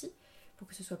fasse récit, pour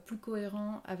que ce soit plus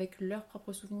cohérent avec leurs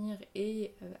propres souvenirs,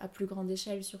 et à plus grande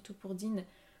échelle, surtout pour Dean,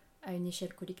 à une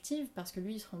échelle collective, parce que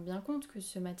lui il se rend bien compte que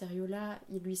ce matériau-là,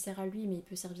 il lui sert à lui, mais il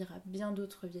peut servir à bien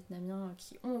d'autres Vietnamiens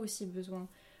qui ont aussi besoin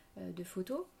de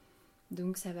photos.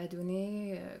 Donc ça va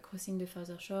donner Crossing the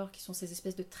Farther Shore, qui sont ces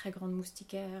espèces de très grandes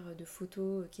moustiquaires de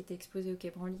photos qui étaient exposées au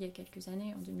Quai Branly il y a quelques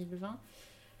années, en 2020,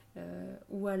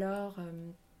 ou alors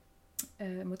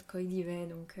Mot Coi Dive,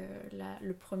 donc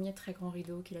le premier très grand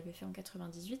rideau qu'il avait fait en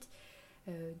 98,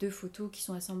 de photos qui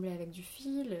sont assemblées avec du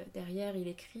fil. Derrière il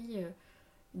écrit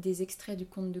des extraits du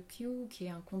conte de Kieu, qui est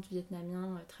un conte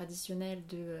vietnamien traditionnel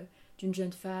d'une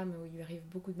jeune femme où il lui arrive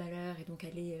beaucoup de malheur, et donc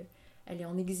elle est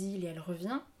en exil et elle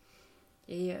revient.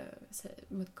 Et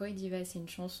Mot Coi Diva, c'est une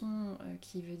chanson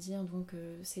qui veut dire, donc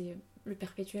c'est le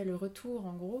perpétuel retour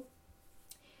en gros.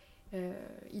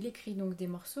 Il écrit donc des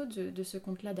morceaux de ce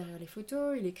conte-là derrière les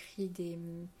photos, il écrit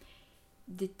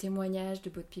des témoignages de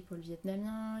boat people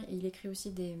vietnamiens, il écrit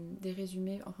aussi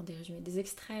des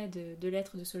extraits de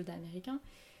lettres de soldats américains.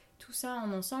 Tout ça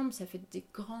en ensemble, ça fait des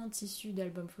grands tissus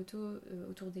d'albums photos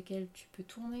autour desquels tu peux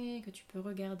tourner, que tu peux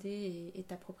regarder et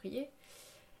t'approprier.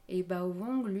 Et Bao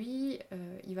Wang, lui,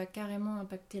 il va carrément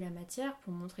impacter la matière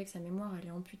pour montrer que sa mémoire elle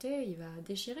est amputée. Il va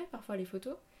déchirer parfois les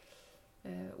photos,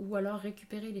 ou alors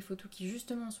récupérer les photos qui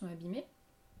justement sont abîmées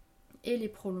et les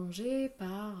prolonger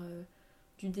par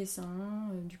du dessin,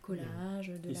 du collage,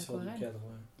 de l'aquarelle. Du cadre,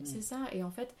 ouais. C'est ça. Et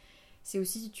en fait, c'est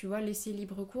aussi, tu vois, laisser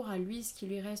libre cours à lui ce qui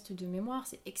lui reste de mémoire.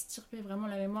 C'est extirper vraiment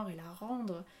la mémoire et la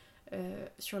rendre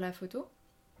sur la photo.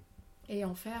 Et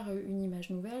en faire une image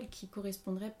nouvelle qui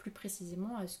correspondrait plus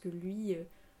précisément à ce que lui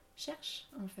cherche,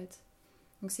 en fait.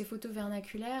 Donc ces photos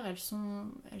vernaculaires, elles sont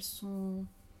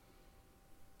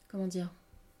comment dire,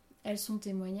 elles sont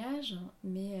témoignages,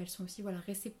 mais elles sont aussi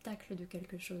réceptacles de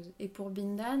quelque chose. Et pour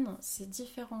Bindan, c'est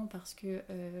différent parce que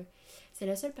c'est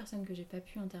la seule personne que j'ai pas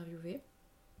pu interviewer.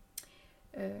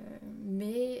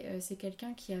 Mais c'est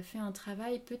quelqu'un qui a fait un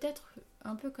travail peut-être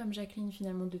un peu comme Jacqueline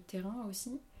finalement de terrain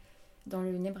aussi, dans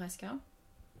le Nebraska,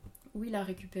 où il a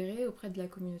récupéré auprès de la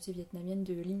communauté vietnamienne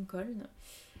de Lincoln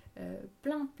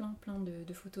plein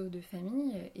de photos de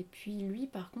famille. Et puis lui,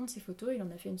 par contre, ces photos, il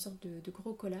en a fait une sorte de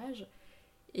gros collage.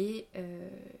 Et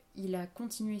il a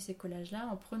continué ces collages-là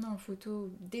en prenant en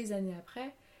photo des années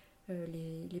après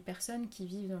les personnes qui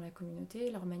vivent dans la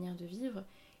communauté, leur manière de vivre.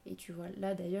 Et tu vois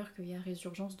là d'ailleurs qu'il y a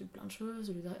résurgence de plein de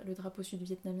choses. Le drapeau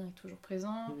sud-vietnamien est toujours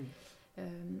présent,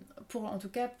 en tout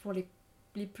cas pour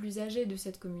les plus âgés de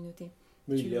cette communauté.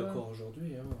 Mais il est encore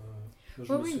aujourd'hui. Hein. Moi,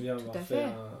 je me souviens avoir fait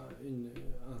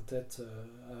un tête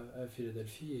à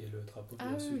Philadelphie et le drapeau de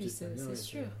la sud-vietnamien. C'est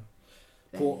sûr.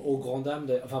 Aux grandes dames,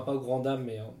 enfin pas aux grandes dames,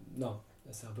 mais non,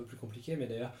 c'est un peu plus compliqué, mais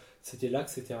d'ailleurs c'était là que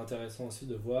c'était intéressant aussi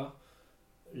de voir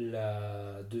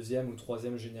la deuxième ou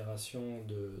troisième génération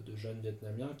de jeunes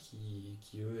vietnamiens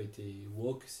qui eux étaient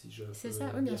woke, si je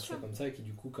peux dire ça comme ça, et qui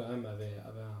du coup quand même avaient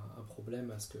un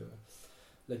problème à ce que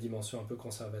la dimension un peu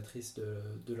conservatrice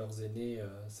de leurs aînés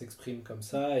s'exprime comme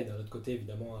ça, et d'un autre côté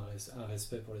évidemment un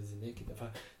respect pour les aînés enfin,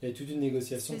 il y avait toute une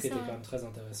négociation qui était quand même très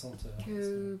intéressante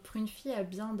que pour une fille a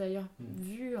bien d'ailleurs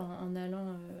vu en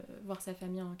allant voir sa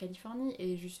famille en Californie.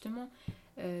 Et justement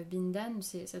Bindan,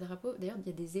 c'est ce drapeau, d'ailleurs il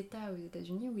y a des états aux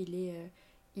États-Unis où il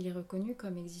est reconnu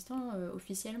comme existant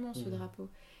officiellement, ce drapeau.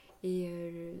 Et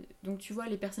donc tu vois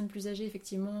les personnes plus âgées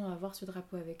effectivement avoir ce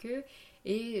drapeau avec eux,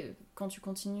 et quand tu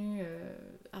continues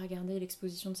à regarder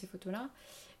l'exposition de ces photos là,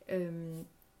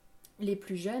 les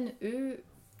plus jeunes, eux,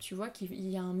 tu vois qu'il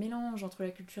y a un mélange entre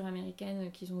la culture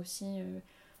américaine qu'ils ont aussi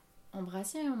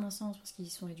embrassée en un sens, parce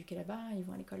qu'ils sont éduqués là-bas, ils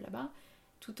vont à l'école là-bas,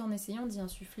 tout en essayant d'y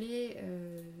insuffler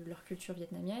leur culture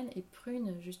vietnamienne. Et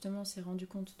Prune justement s'est rendu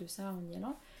compte de ça en y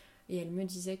allant. Et elle me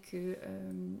disait que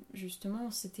justement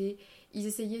ils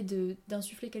essayaient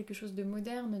d'insuffler quelque chose de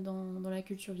moderne dans la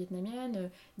culture vietnamienne,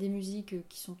 des musiques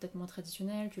qui sont peut-être moins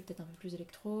traditionnelles, peut-être un peu plus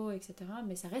électro, etc.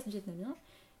 Mais ça reste vietnamien,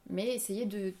 mais essayer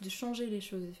de changer les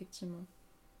choses effectivement.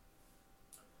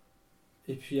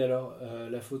 Et puis alors,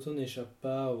 la photo n'échappe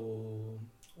pas aux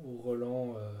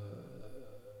relents,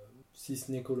 si ce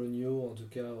n'est coloniaux, en tout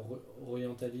cas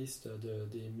orientalistes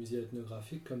des musées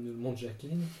ethnographiques, comme nous le montre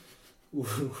Jacqueline, ou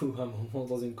à un moment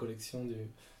dans une collection du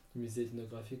musée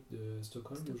ethnographique de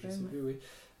Stockholm, ou je sais plus, oui,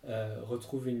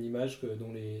 retrouve une image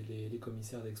dont les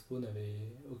commissaires d'expo n'avaient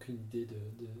aucune idée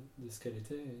de ce qu'elle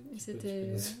était.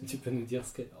 Tu peux nous dire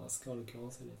ce qu'en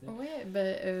l'occurrence elle était.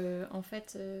 Oui, en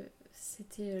fait,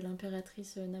 c'était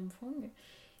l'impératrice Nam Phuong.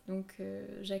 Donc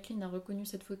Jacqueline a reconnu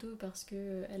cette photo parce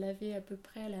qu'elle avait à peu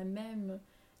près la même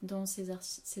dans ses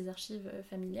archives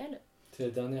familiales. C'est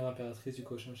la dernière impératrice du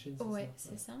Cochinchine, c'est ça? Ouais,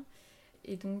 c'est ça.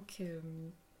 Et donc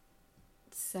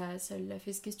ça l'a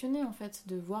fait se questionner en fait,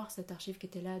 de voir cette archive qui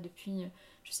était là depuis,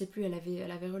 je sais plus, elle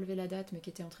avait relevé la date, mais qui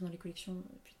était entrée dans les collections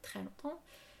depuis très longtemps,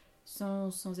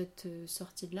 sans être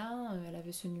sortie de là. Elle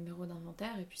avait ce numéro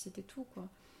d'inventaire et puis c'était tout, quoi.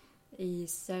 Et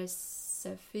ça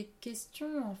fait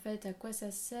question en fait, à quoi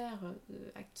ça sert,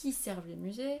 à qui servent les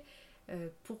musées,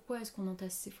 pourquoi est-ce qu'on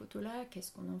entasse ces photos là,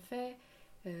 qu'est-ce qu'on en fait.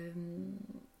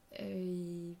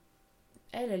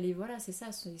 Et elle est, voilà, c'est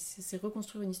ça, c'est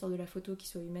reconstruire une histoire de la photo qui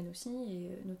soit humaine aussi,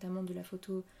 et notamment de la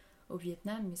photo au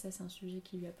Vietnam. Mais ça, c'est un sujet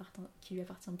qui lui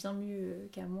appartient bien mieux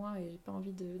qu'à moi, et j'ai pas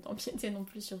envie d'empiéter non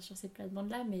plus sur ces plates-bandes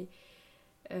là. Mais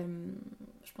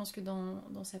je pense que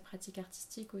dans sa pratique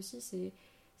artistique aussi,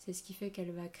 c'est ce qui fait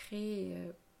qu'elle va créer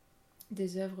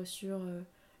des œuvres sur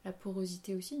la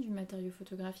porosité aussi du matériau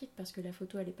photographique, parce que la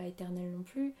photo elle n'est pas éternelle non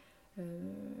plus.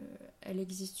 Elle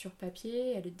existe sur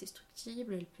papier, elle est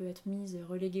destructible, elle peut être mise,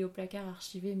 reléguée au placard,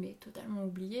 archivée, mais totalement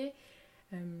oubliée.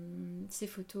 Ces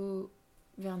photos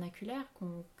vernaculaires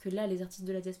que là les artistes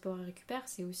de la diaspora récupèrent,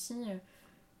 c'est aussi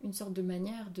une sorte de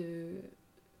manière de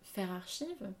faire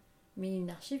archive, mais une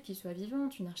archive qui soit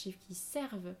vivante, une archive qui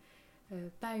serve.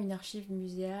 pas une archive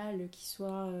muséale qui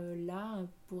soit là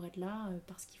pour être là,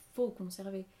 parce qu'il faut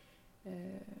conserver.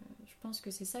 Je pense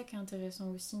que c'est ça qui est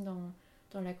intéressant aussi dans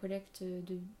la collecte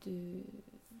de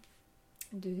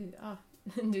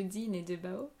Dean et de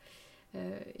Bao,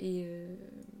 et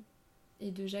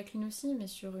de Jacqueline aussi, mais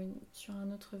sur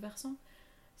un autre versant.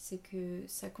 C'est que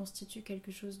ça constitue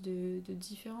quelque chose de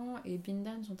différent, et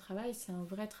Bindan, son travail, c'est un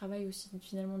vrai travail aussi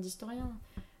finalement d'historien.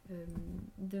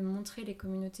 De montrer les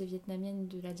communautés vietnamiennes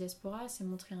de la diaspora, c'est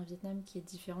montrer un Vietnam qui est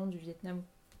différent du Vietnam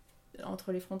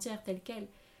entre les frontières tel quel.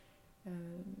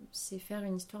 C'est faire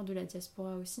une histoire de la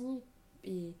diaspora aussi,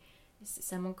 et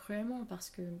ça manque cruellement, parce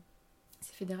que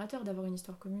c'est fédérateur d'avoir une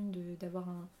histoire commune, d'avoir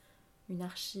une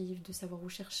archive, de savoir où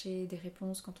chercher des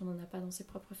réponses quand on n'en a pas dans ses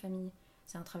propres familles.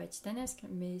 C'est un travail titanesque,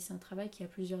 mais c'est un travail qui à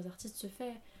plusieurs artistes se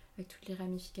fait, avec toutes les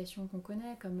ramifications qu'on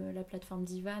connaît, comme la plateforme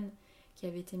Divan qui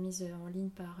avait été mise en ligne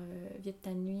par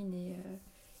vietnamienne et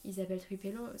Isabelle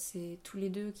Tripello. C'est tous les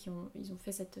deux ils ont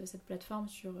fait cette plateforme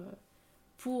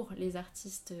pour les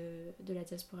artistes de la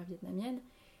diaspora vietnamienne.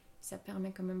 Ça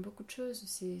permet quand même beaucoup de choses.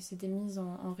 C'est des mises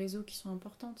en réseau qui sont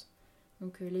importantes.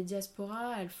 Donc les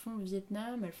diasporas, elles font le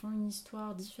Vietnam, elles font une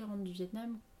histoire différente du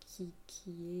Vietnam qui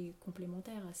est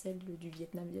complémentaire à celle du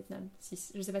Vietnam.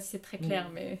 Je ne sais pas si c'est très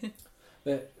clair, mais...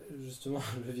 Justement,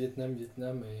 le Vietnam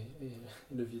et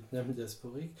le Vietnam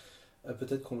diasporique,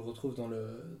 peut-être qu'on le retrouve dans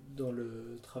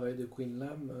le travail de Queen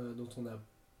Lam, dont on a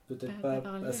peut-être pas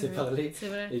assez parlé. C'est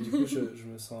vrai. Et du coup, je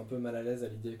me sens un peu mal à l'aise à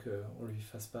l'idée qu'on lui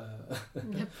fasse pas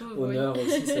pauvre, honneur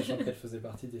aussi, sachant qu'elle faisait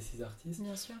partie des 6 artistes.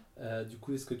 Bien sûr. Du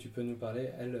coup, est-ce que tu peux nous parler,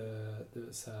 elle,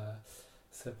 de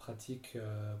sa pratique,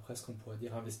 presque on pourrait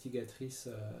dire investigatrice,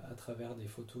 à travers des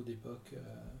photos d'époque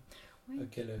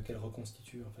qu'elle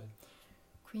reconstitue en fait?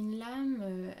 Queen Lam,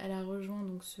 elle a rejoint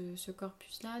donc ce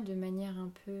corpus-là de manière un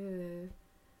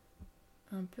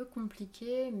peu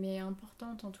compliquée, mais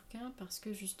importante en tout cas, parce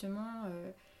que justement,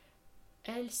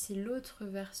 elle, c'est l'autre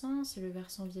versant, c'est le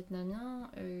versant vietnamien,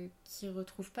 qui ne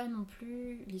retrouve pas non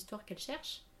plus l'histoire qu'elle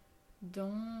cherche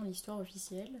dans l'histoire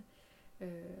officielle,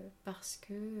 parce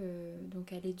que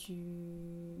donc elle est du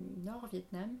Nord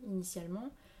Vietnam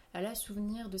initialement. Elle a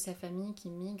souvenir de sa famille qui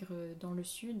migre dans le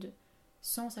sud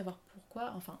sans savoir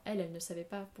pourquoi. Enfin, elle ne savait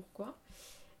pas pourquoi.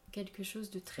 Quelque chose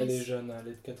de très... Elle est jeune, elle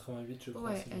est de 88, je crois.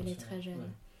 Ouais, elle est très jeune.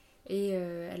 Ouais. Et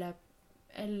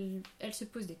elle se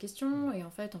pose des questions, et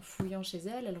en fait, en fouillant chez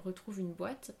elle, elle retrouve une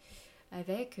boîte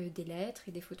avec des lettres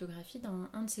et des photographies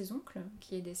d'un de ses oncles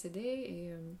qui est décédé,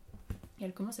 et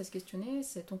elle commence à se questionner.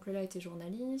 Cet oncle-là était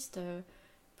journaliste,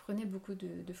 prenait beaucoup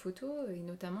de photos, et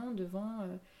notamment devant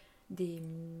des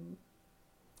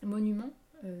monuments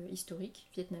historiques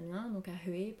vietnamiens, donc à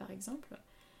Hue par exemple,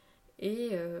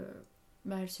 et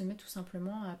elle se met tout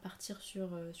simplement à partir sur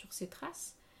ses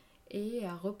traces et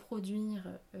à reproduire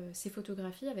ses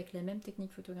photographies avec la même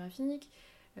technique photographique,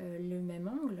 le même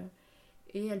angle,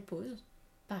 et elle pose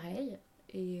pareil,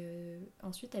 et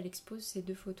ensuite elle expose ces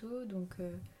 2 photos. Donc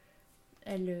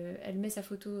elle met sa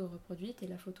photo reproduite et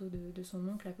la photo de son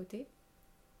oncle à côté,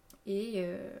 et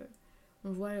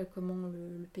on voit comment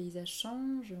le paysage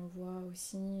change. On voit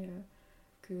aussi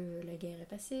que la guerre est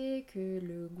passée, que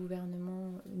le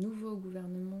nouveau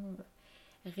gouvernement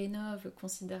rénove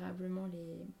considérablement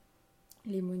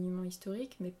les monuments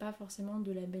historiques, mais pas forcément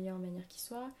de la meilleure manière qui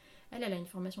soit. Elle a une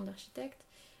formation d'architecte,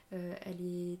 elle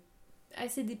est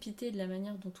assez dépitée de la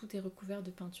manière dont tout est recouvert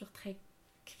de peinture très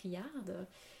criarde.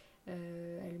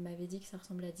 Elle m'avait dit que ça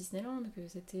ressemblait à Disneyland, que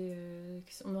c'était...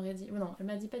 on aurait dit... Non, elle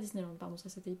m'a dit pas Disneyland, pardon, ça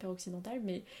c'était hyper occidental,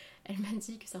 mais elle m'a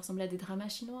dit que ça ressemblait à des dramas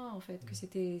chinois, en fait, que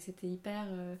c'était hyper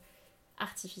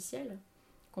artificiel,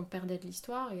 qu'on perdait de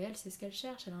l'histoire, et elle, c'est ce qu'elle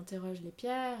cherche. Elle interroge les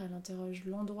pierres, elle interroge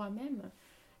l'endroit même.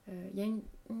 Il y a une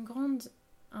grande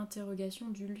interrogation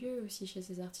du lieu aussi chez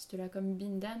ces artistes-là, comme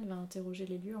Bindan va interroger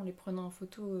les lieux en les prenant en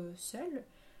photo seule,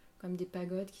 comme des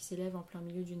pagodes qui s'élèvent en plein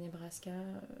milieu du Nebraska.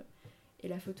 Et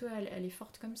la photo, elle est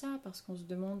forte comme ça, parce qu'on se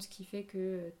demande ce qui fait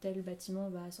que tel bâtiment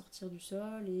va sortir du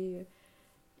sol, et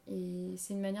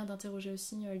c'est une manière d'interroger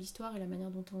aussi l'histoire et la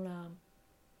manière dont on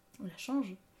la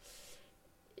change.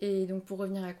 Et donc pour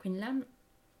revenir à Queen Lam,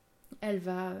 elle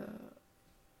va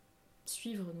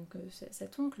suivre donc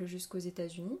cet oncle jusqu'aux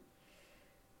États-Unis,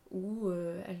 où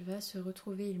elle va se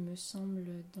retrouver, il me semble,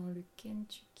 dans le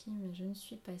Kentucky, mais je ne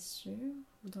suis pas sûre,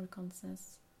 ou dans le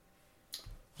Kansas.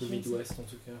 Le Midwest en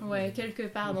tout cas. Ouais, quelque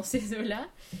part dans ces eaux-là.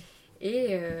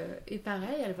 Et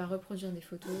pareil, elle va reproduire des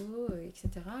photos, etc.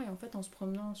 Et en fait, en se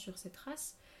promenant sur ces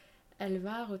traces, elle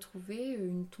va retrouver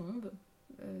une tombe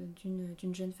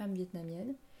d'une jeune femme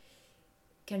vietnamienne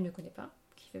qu'elle ne connaît pas,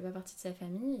 qui ne fait pas partie de sa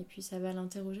famille. Et puis ça va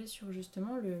l'interroger sur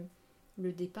justement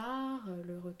le départ,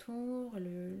 le retour,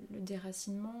 le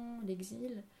déracinement,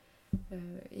 l'exil.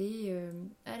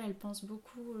 Elle pense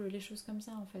beaucoup les choses comme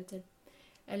ça en fait.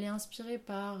 Elle est inspirée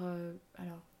par,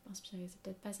 alors inspirée c'est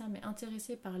peut-être pas ça, mais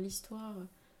intéressée par l'histoire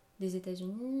des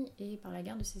États-Unis et par la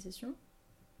guerre de sécession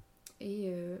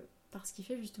et par ce qui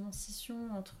fait justement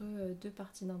scission entre deux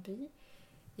parties d'un pays.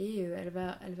 Et elle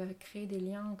va créer des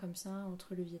liens comme ça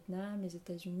entre le Vietnam, les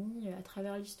États-Unis à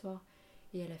travers l'histoire.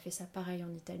 Et elle a fait ça pareil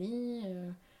en Italie.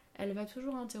 Elle va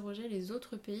toujours interroger les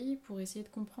autres pays pour essayer de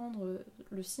comprendre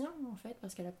le sien, en fait,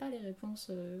 parce qu'elle n'a pas les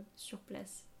réponses sur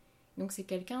place. Donc c'est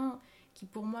quelqu'un qui,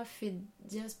 pour moi, fait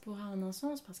diaspora en un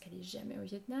sens, parce qu'elle n'est jamais au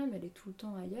Vietnam, elle est tout le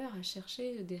temps ailleurs à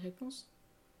chercher des réponses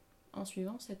en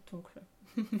suivant cet oncle.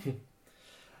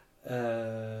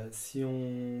 Si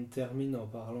on termine en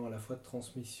parlant à la fois de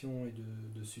transmission et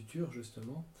de suture,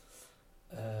 justement,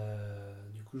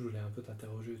 du coup, je voulais un peu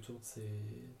t'interroger autour de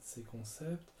ces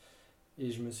concepts.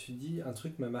 Et je me suis dit, un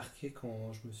truc m'a marqué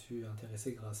quand je me suis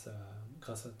intéressé grâce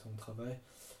à ton travail,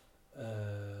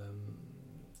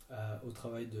 au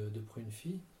travail de Prune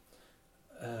Fille.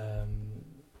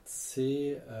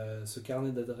 C'est ce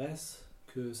carnet d'adresses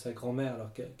que sa grand-mère,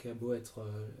 alors qui a beau être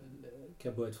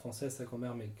française, sa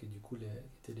grand-mère, mais qui du coup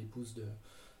était l'épouse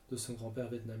de son grand-père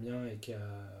vietnamien et qui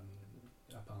a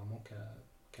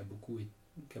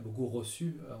beaucoup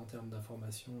reçu en termes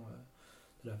d'informations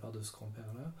de la part de ce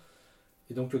grand-père-là.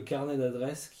 Et donc le carnet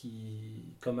d'adresses qui,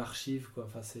 comme archive, quoi,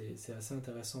 enfin c'est assez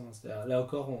intéressant. Là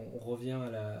encore, on revient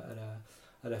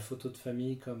à la photo de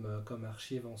famille comme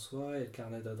archive en soi, et le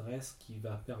carnet d'adresses qui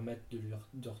va permettre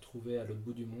de retrouver à l'autre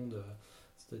bout du monde,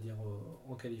 c'est-à-dire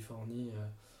en Californie,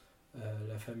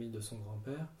 la famille de son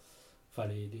grand-père, enfin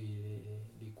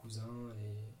les cousins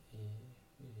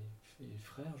et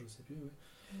frères, je sais plus. Ouais.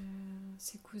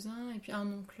 Ses cousins et puis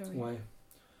un oncle. Oui. Ouais.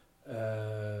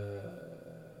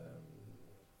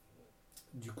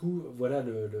 Du coup, voilà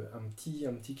un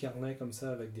petit carnet comme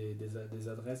ça avec des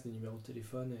adresses, des numéros de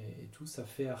téléphone et tout, ça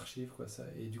fait archive, quoi.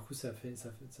 Et du coup, ça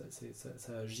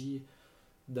agit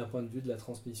d'un point de vue de la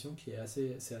transmission qui est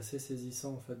c'est assez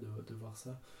saisissant en fait de voir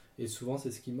ça. Et souvent,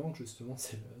 c'est ce qui manque justement,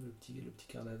 c'est le petit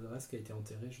carnet d'adresses qui a été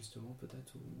enterré justement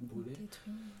peut-être ou brûlé.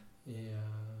 Et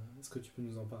est-ce que tu peux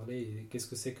nous en parler et qu'est-ce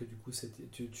que c'est que du coup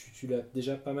tu l'as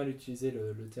déjà pas mal utilisé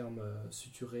le terme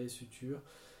suturé, suture,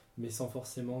 mais sans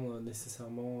forcément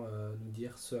nécessairement nous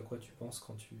dire ce à quoi tu penses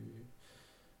quand tu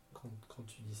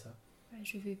dis ça. Ouais,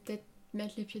 je vais peut-être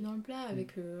mettre les pieds dans le plat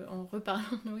en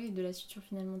reparlant de la suture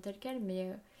finalement telle quelle,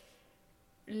 mais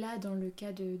là dans le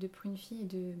cas de Prune Fille et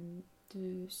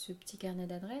de ce petit carnet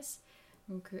d'adresses,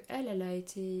 donc elle a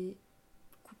été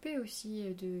coupée aussi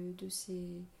de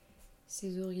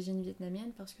ses origines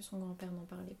vietnamiennes parce que son grand-père n'en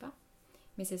parlait pas,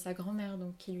 mais c'est sa grand-mère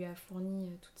donc qui lui a fourni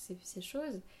toutes ces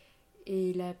choses.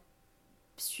 Et la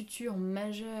suture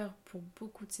majeure pour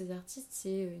beaucoup de ces artistes,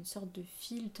 c'est une sorte de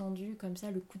fil tendu comme ça,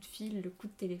 le coup de fil, le coup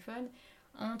de téléphone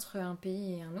entre un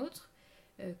pays et un autre,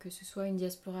 que ce soit une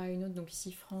diaspora et une autre, donc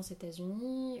ici France,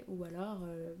 États-Unis, ou alors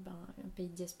un pays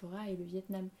de diaspora et le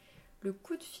Vietnam. Le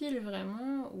coup de fil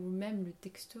vraiment, ou même le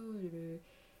texto,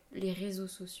 les réseaux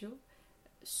sociaux,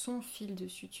 sont fil de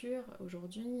suture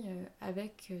aujourd'hui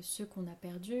avec ceux qu'on a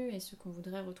perdus et ceux qu'on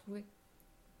voudrait retrouver.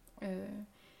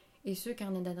 Et ce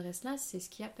carnet d'adresses-là, c'est ce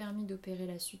qui a permis d'opérer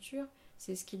la suture,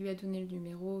 c'est ce qui lui a donné le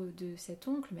numéro de cet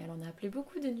oncle, mais elle en a appelé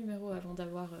beaucoup des numéros avant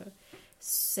d'avoir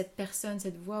cette personne,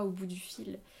 cette voix au bout du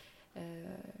fil,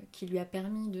 qui lui a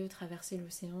permis de traverser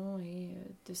l'océan et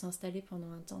de s'installer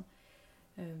pendant un temps.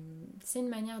 C'est une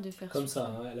manière de faire comme suture.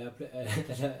 Ça, hein,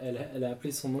 elle a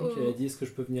appelé son oncle et elle a dit est-ce que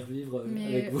je peux venir vivre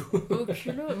avec vous au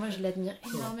culot. Moi je l'admire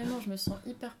énormément, je me sens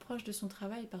hyper proche de son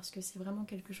travail parce que c'est vraiment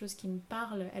quelque chose qui me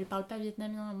parle. Elle parle pas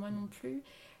vietnamien, moi non plus.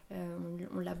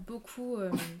 On l'a beaucoup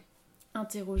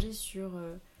interrogée sur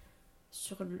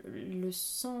le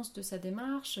sens de sa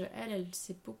démarche. Elle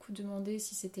s'est beaucoup demandé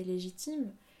si c'était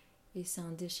légitime. Et c'est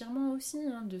un déchirement aussi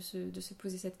de se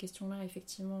poser cette question-là.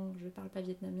 Effectivement, je ne parle pas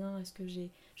vietnamien, est-ce que je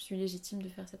suis légitime de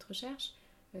faire cette recherche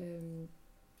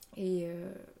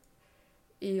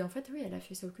et en fait, oui, elle a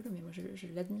fait ça au culot, mais moi je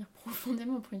l'admire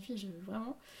profondément pour une fille,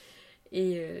 vraiment.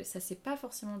 Et ça s'est pas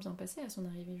forcément bien passé à son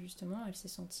arrivée, justement. Elle s'est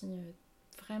sentie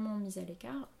vraiment mise à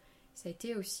l'écart. Ça a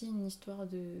été aussi une histoire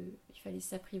il fallait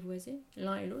s'apprivoiser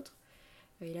l'un et l'autre.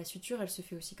 Et la suture, elle se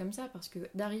fait aussi comme ça, parce que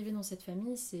d'arriver dans cette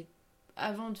famille, c'est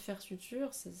avant de faire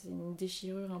suture, c'est une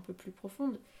déchirure un peu plus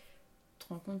profonde.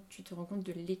 Tu te rends compte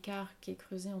de l'écart qui est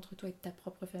creusé entre toi et ta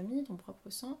propre famille, ton propre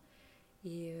sang,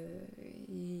 et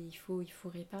il faut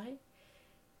réparer.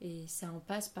 Et ça en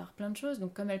passe par plein de choses.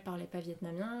 Donc comme elle parlait pas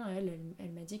vietnamien,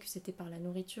 elle m'a dit que c'était par la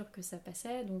nourriture que ça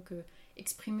passait. Donc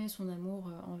exprimer son amour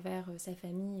envers sa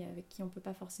famille avec qui on peut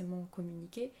pas forcément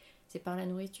communiquer, c'est par la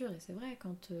nourriture. Et c'est vrai,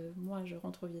 quand moi je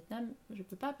rentre au Vietnam, je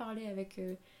peux pas parler avec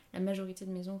la majorité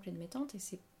de mes oncles et de mes tantes, et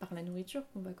c'est par la nourriture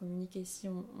qu'on va communiquer. Si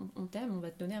on t'aime, on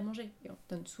va te donner à manger. Et on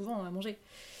te donne souvent à manger.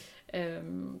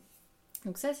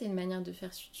 Donc ça, c'est une manière de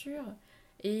faire suture.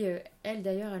 Et elle,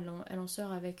 d'ailleurs, elle en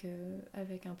sort avec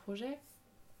un projet,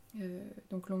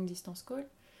 donc Long Distance Call.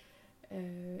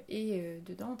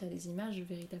 Dedans, tu as des images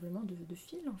véritablement de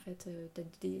fils, en fait.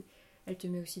 Elle te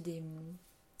met aussi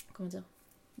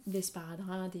des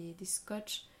sparadraps, des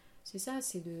scotch. C'est ça,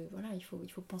 il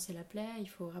faut panser la plaie, il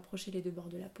faut rapprocher les deux bords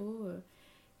de la peau.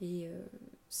 Il y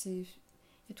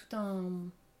a tout un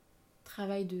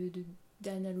travail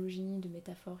d'analogie, de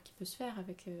métaphore qui peut se faire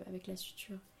avec la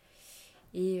suture.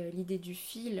 Et l'idée du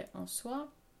fil en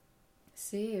soi,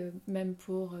 c'est même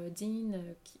pour Dean,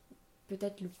 qui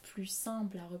peut-être le plus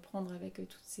simple à reprendre avec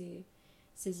toutes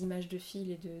ces images de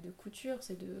fil et de couture,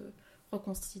 c'est de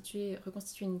reconstituer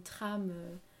une trame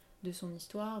de son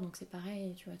histoire. Donc c'est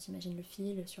pareil, tu vois, t'imagines le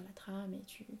fil sur la trame et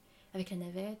avec la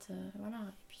navette, voilà.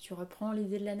 Et puis tu reprends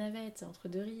l'idée de la navette entre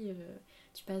deux rives,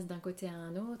 tu passes d'un côté à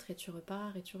un autre et tu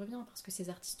repars et tu reviens, parce que ces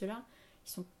artistes-là, ils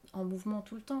sont en mouvement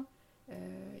tout le temps.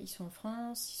 Ils sont en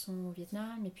France, ils sont au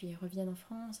Vietnam, et puis ils reviennent en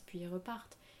France, et puis ils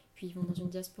repartent, puis ils vont dans une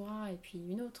diaspora, et puis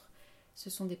une autre. Ce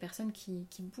sont des personnes qui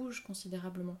bougent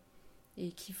considérablement,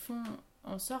 et qui font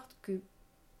en sorte que,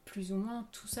 plus ou moins,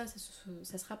 tout ça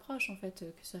se rapproche, en fait,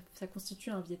 que ça constitue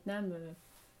un Vietnam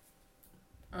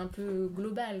un peu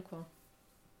global, quoi.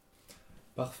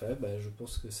 Parfait, je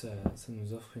pense que ça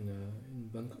nous offre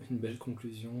une belle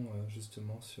conclusion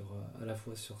justement à la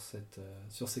fois sur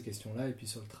ces questions-là et puis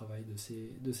sur le travail de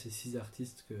ces 6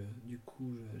 artistes que du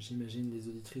coup j'imagine les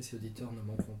auditrices et auditeurs ne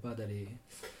manqueront pas d'aller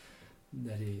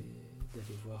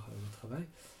voir le travail.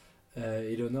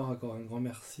 Éléonore, encore un grand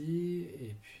merci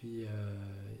et puis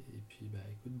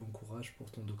écoute, bon courage pour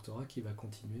ton doctorat qui va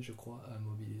continuer, je crois, à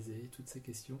mobiliser toutes ces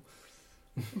questions.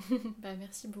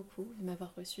 Merci beaucoup de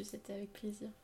m'avoir reçu, c'était avec plaisir.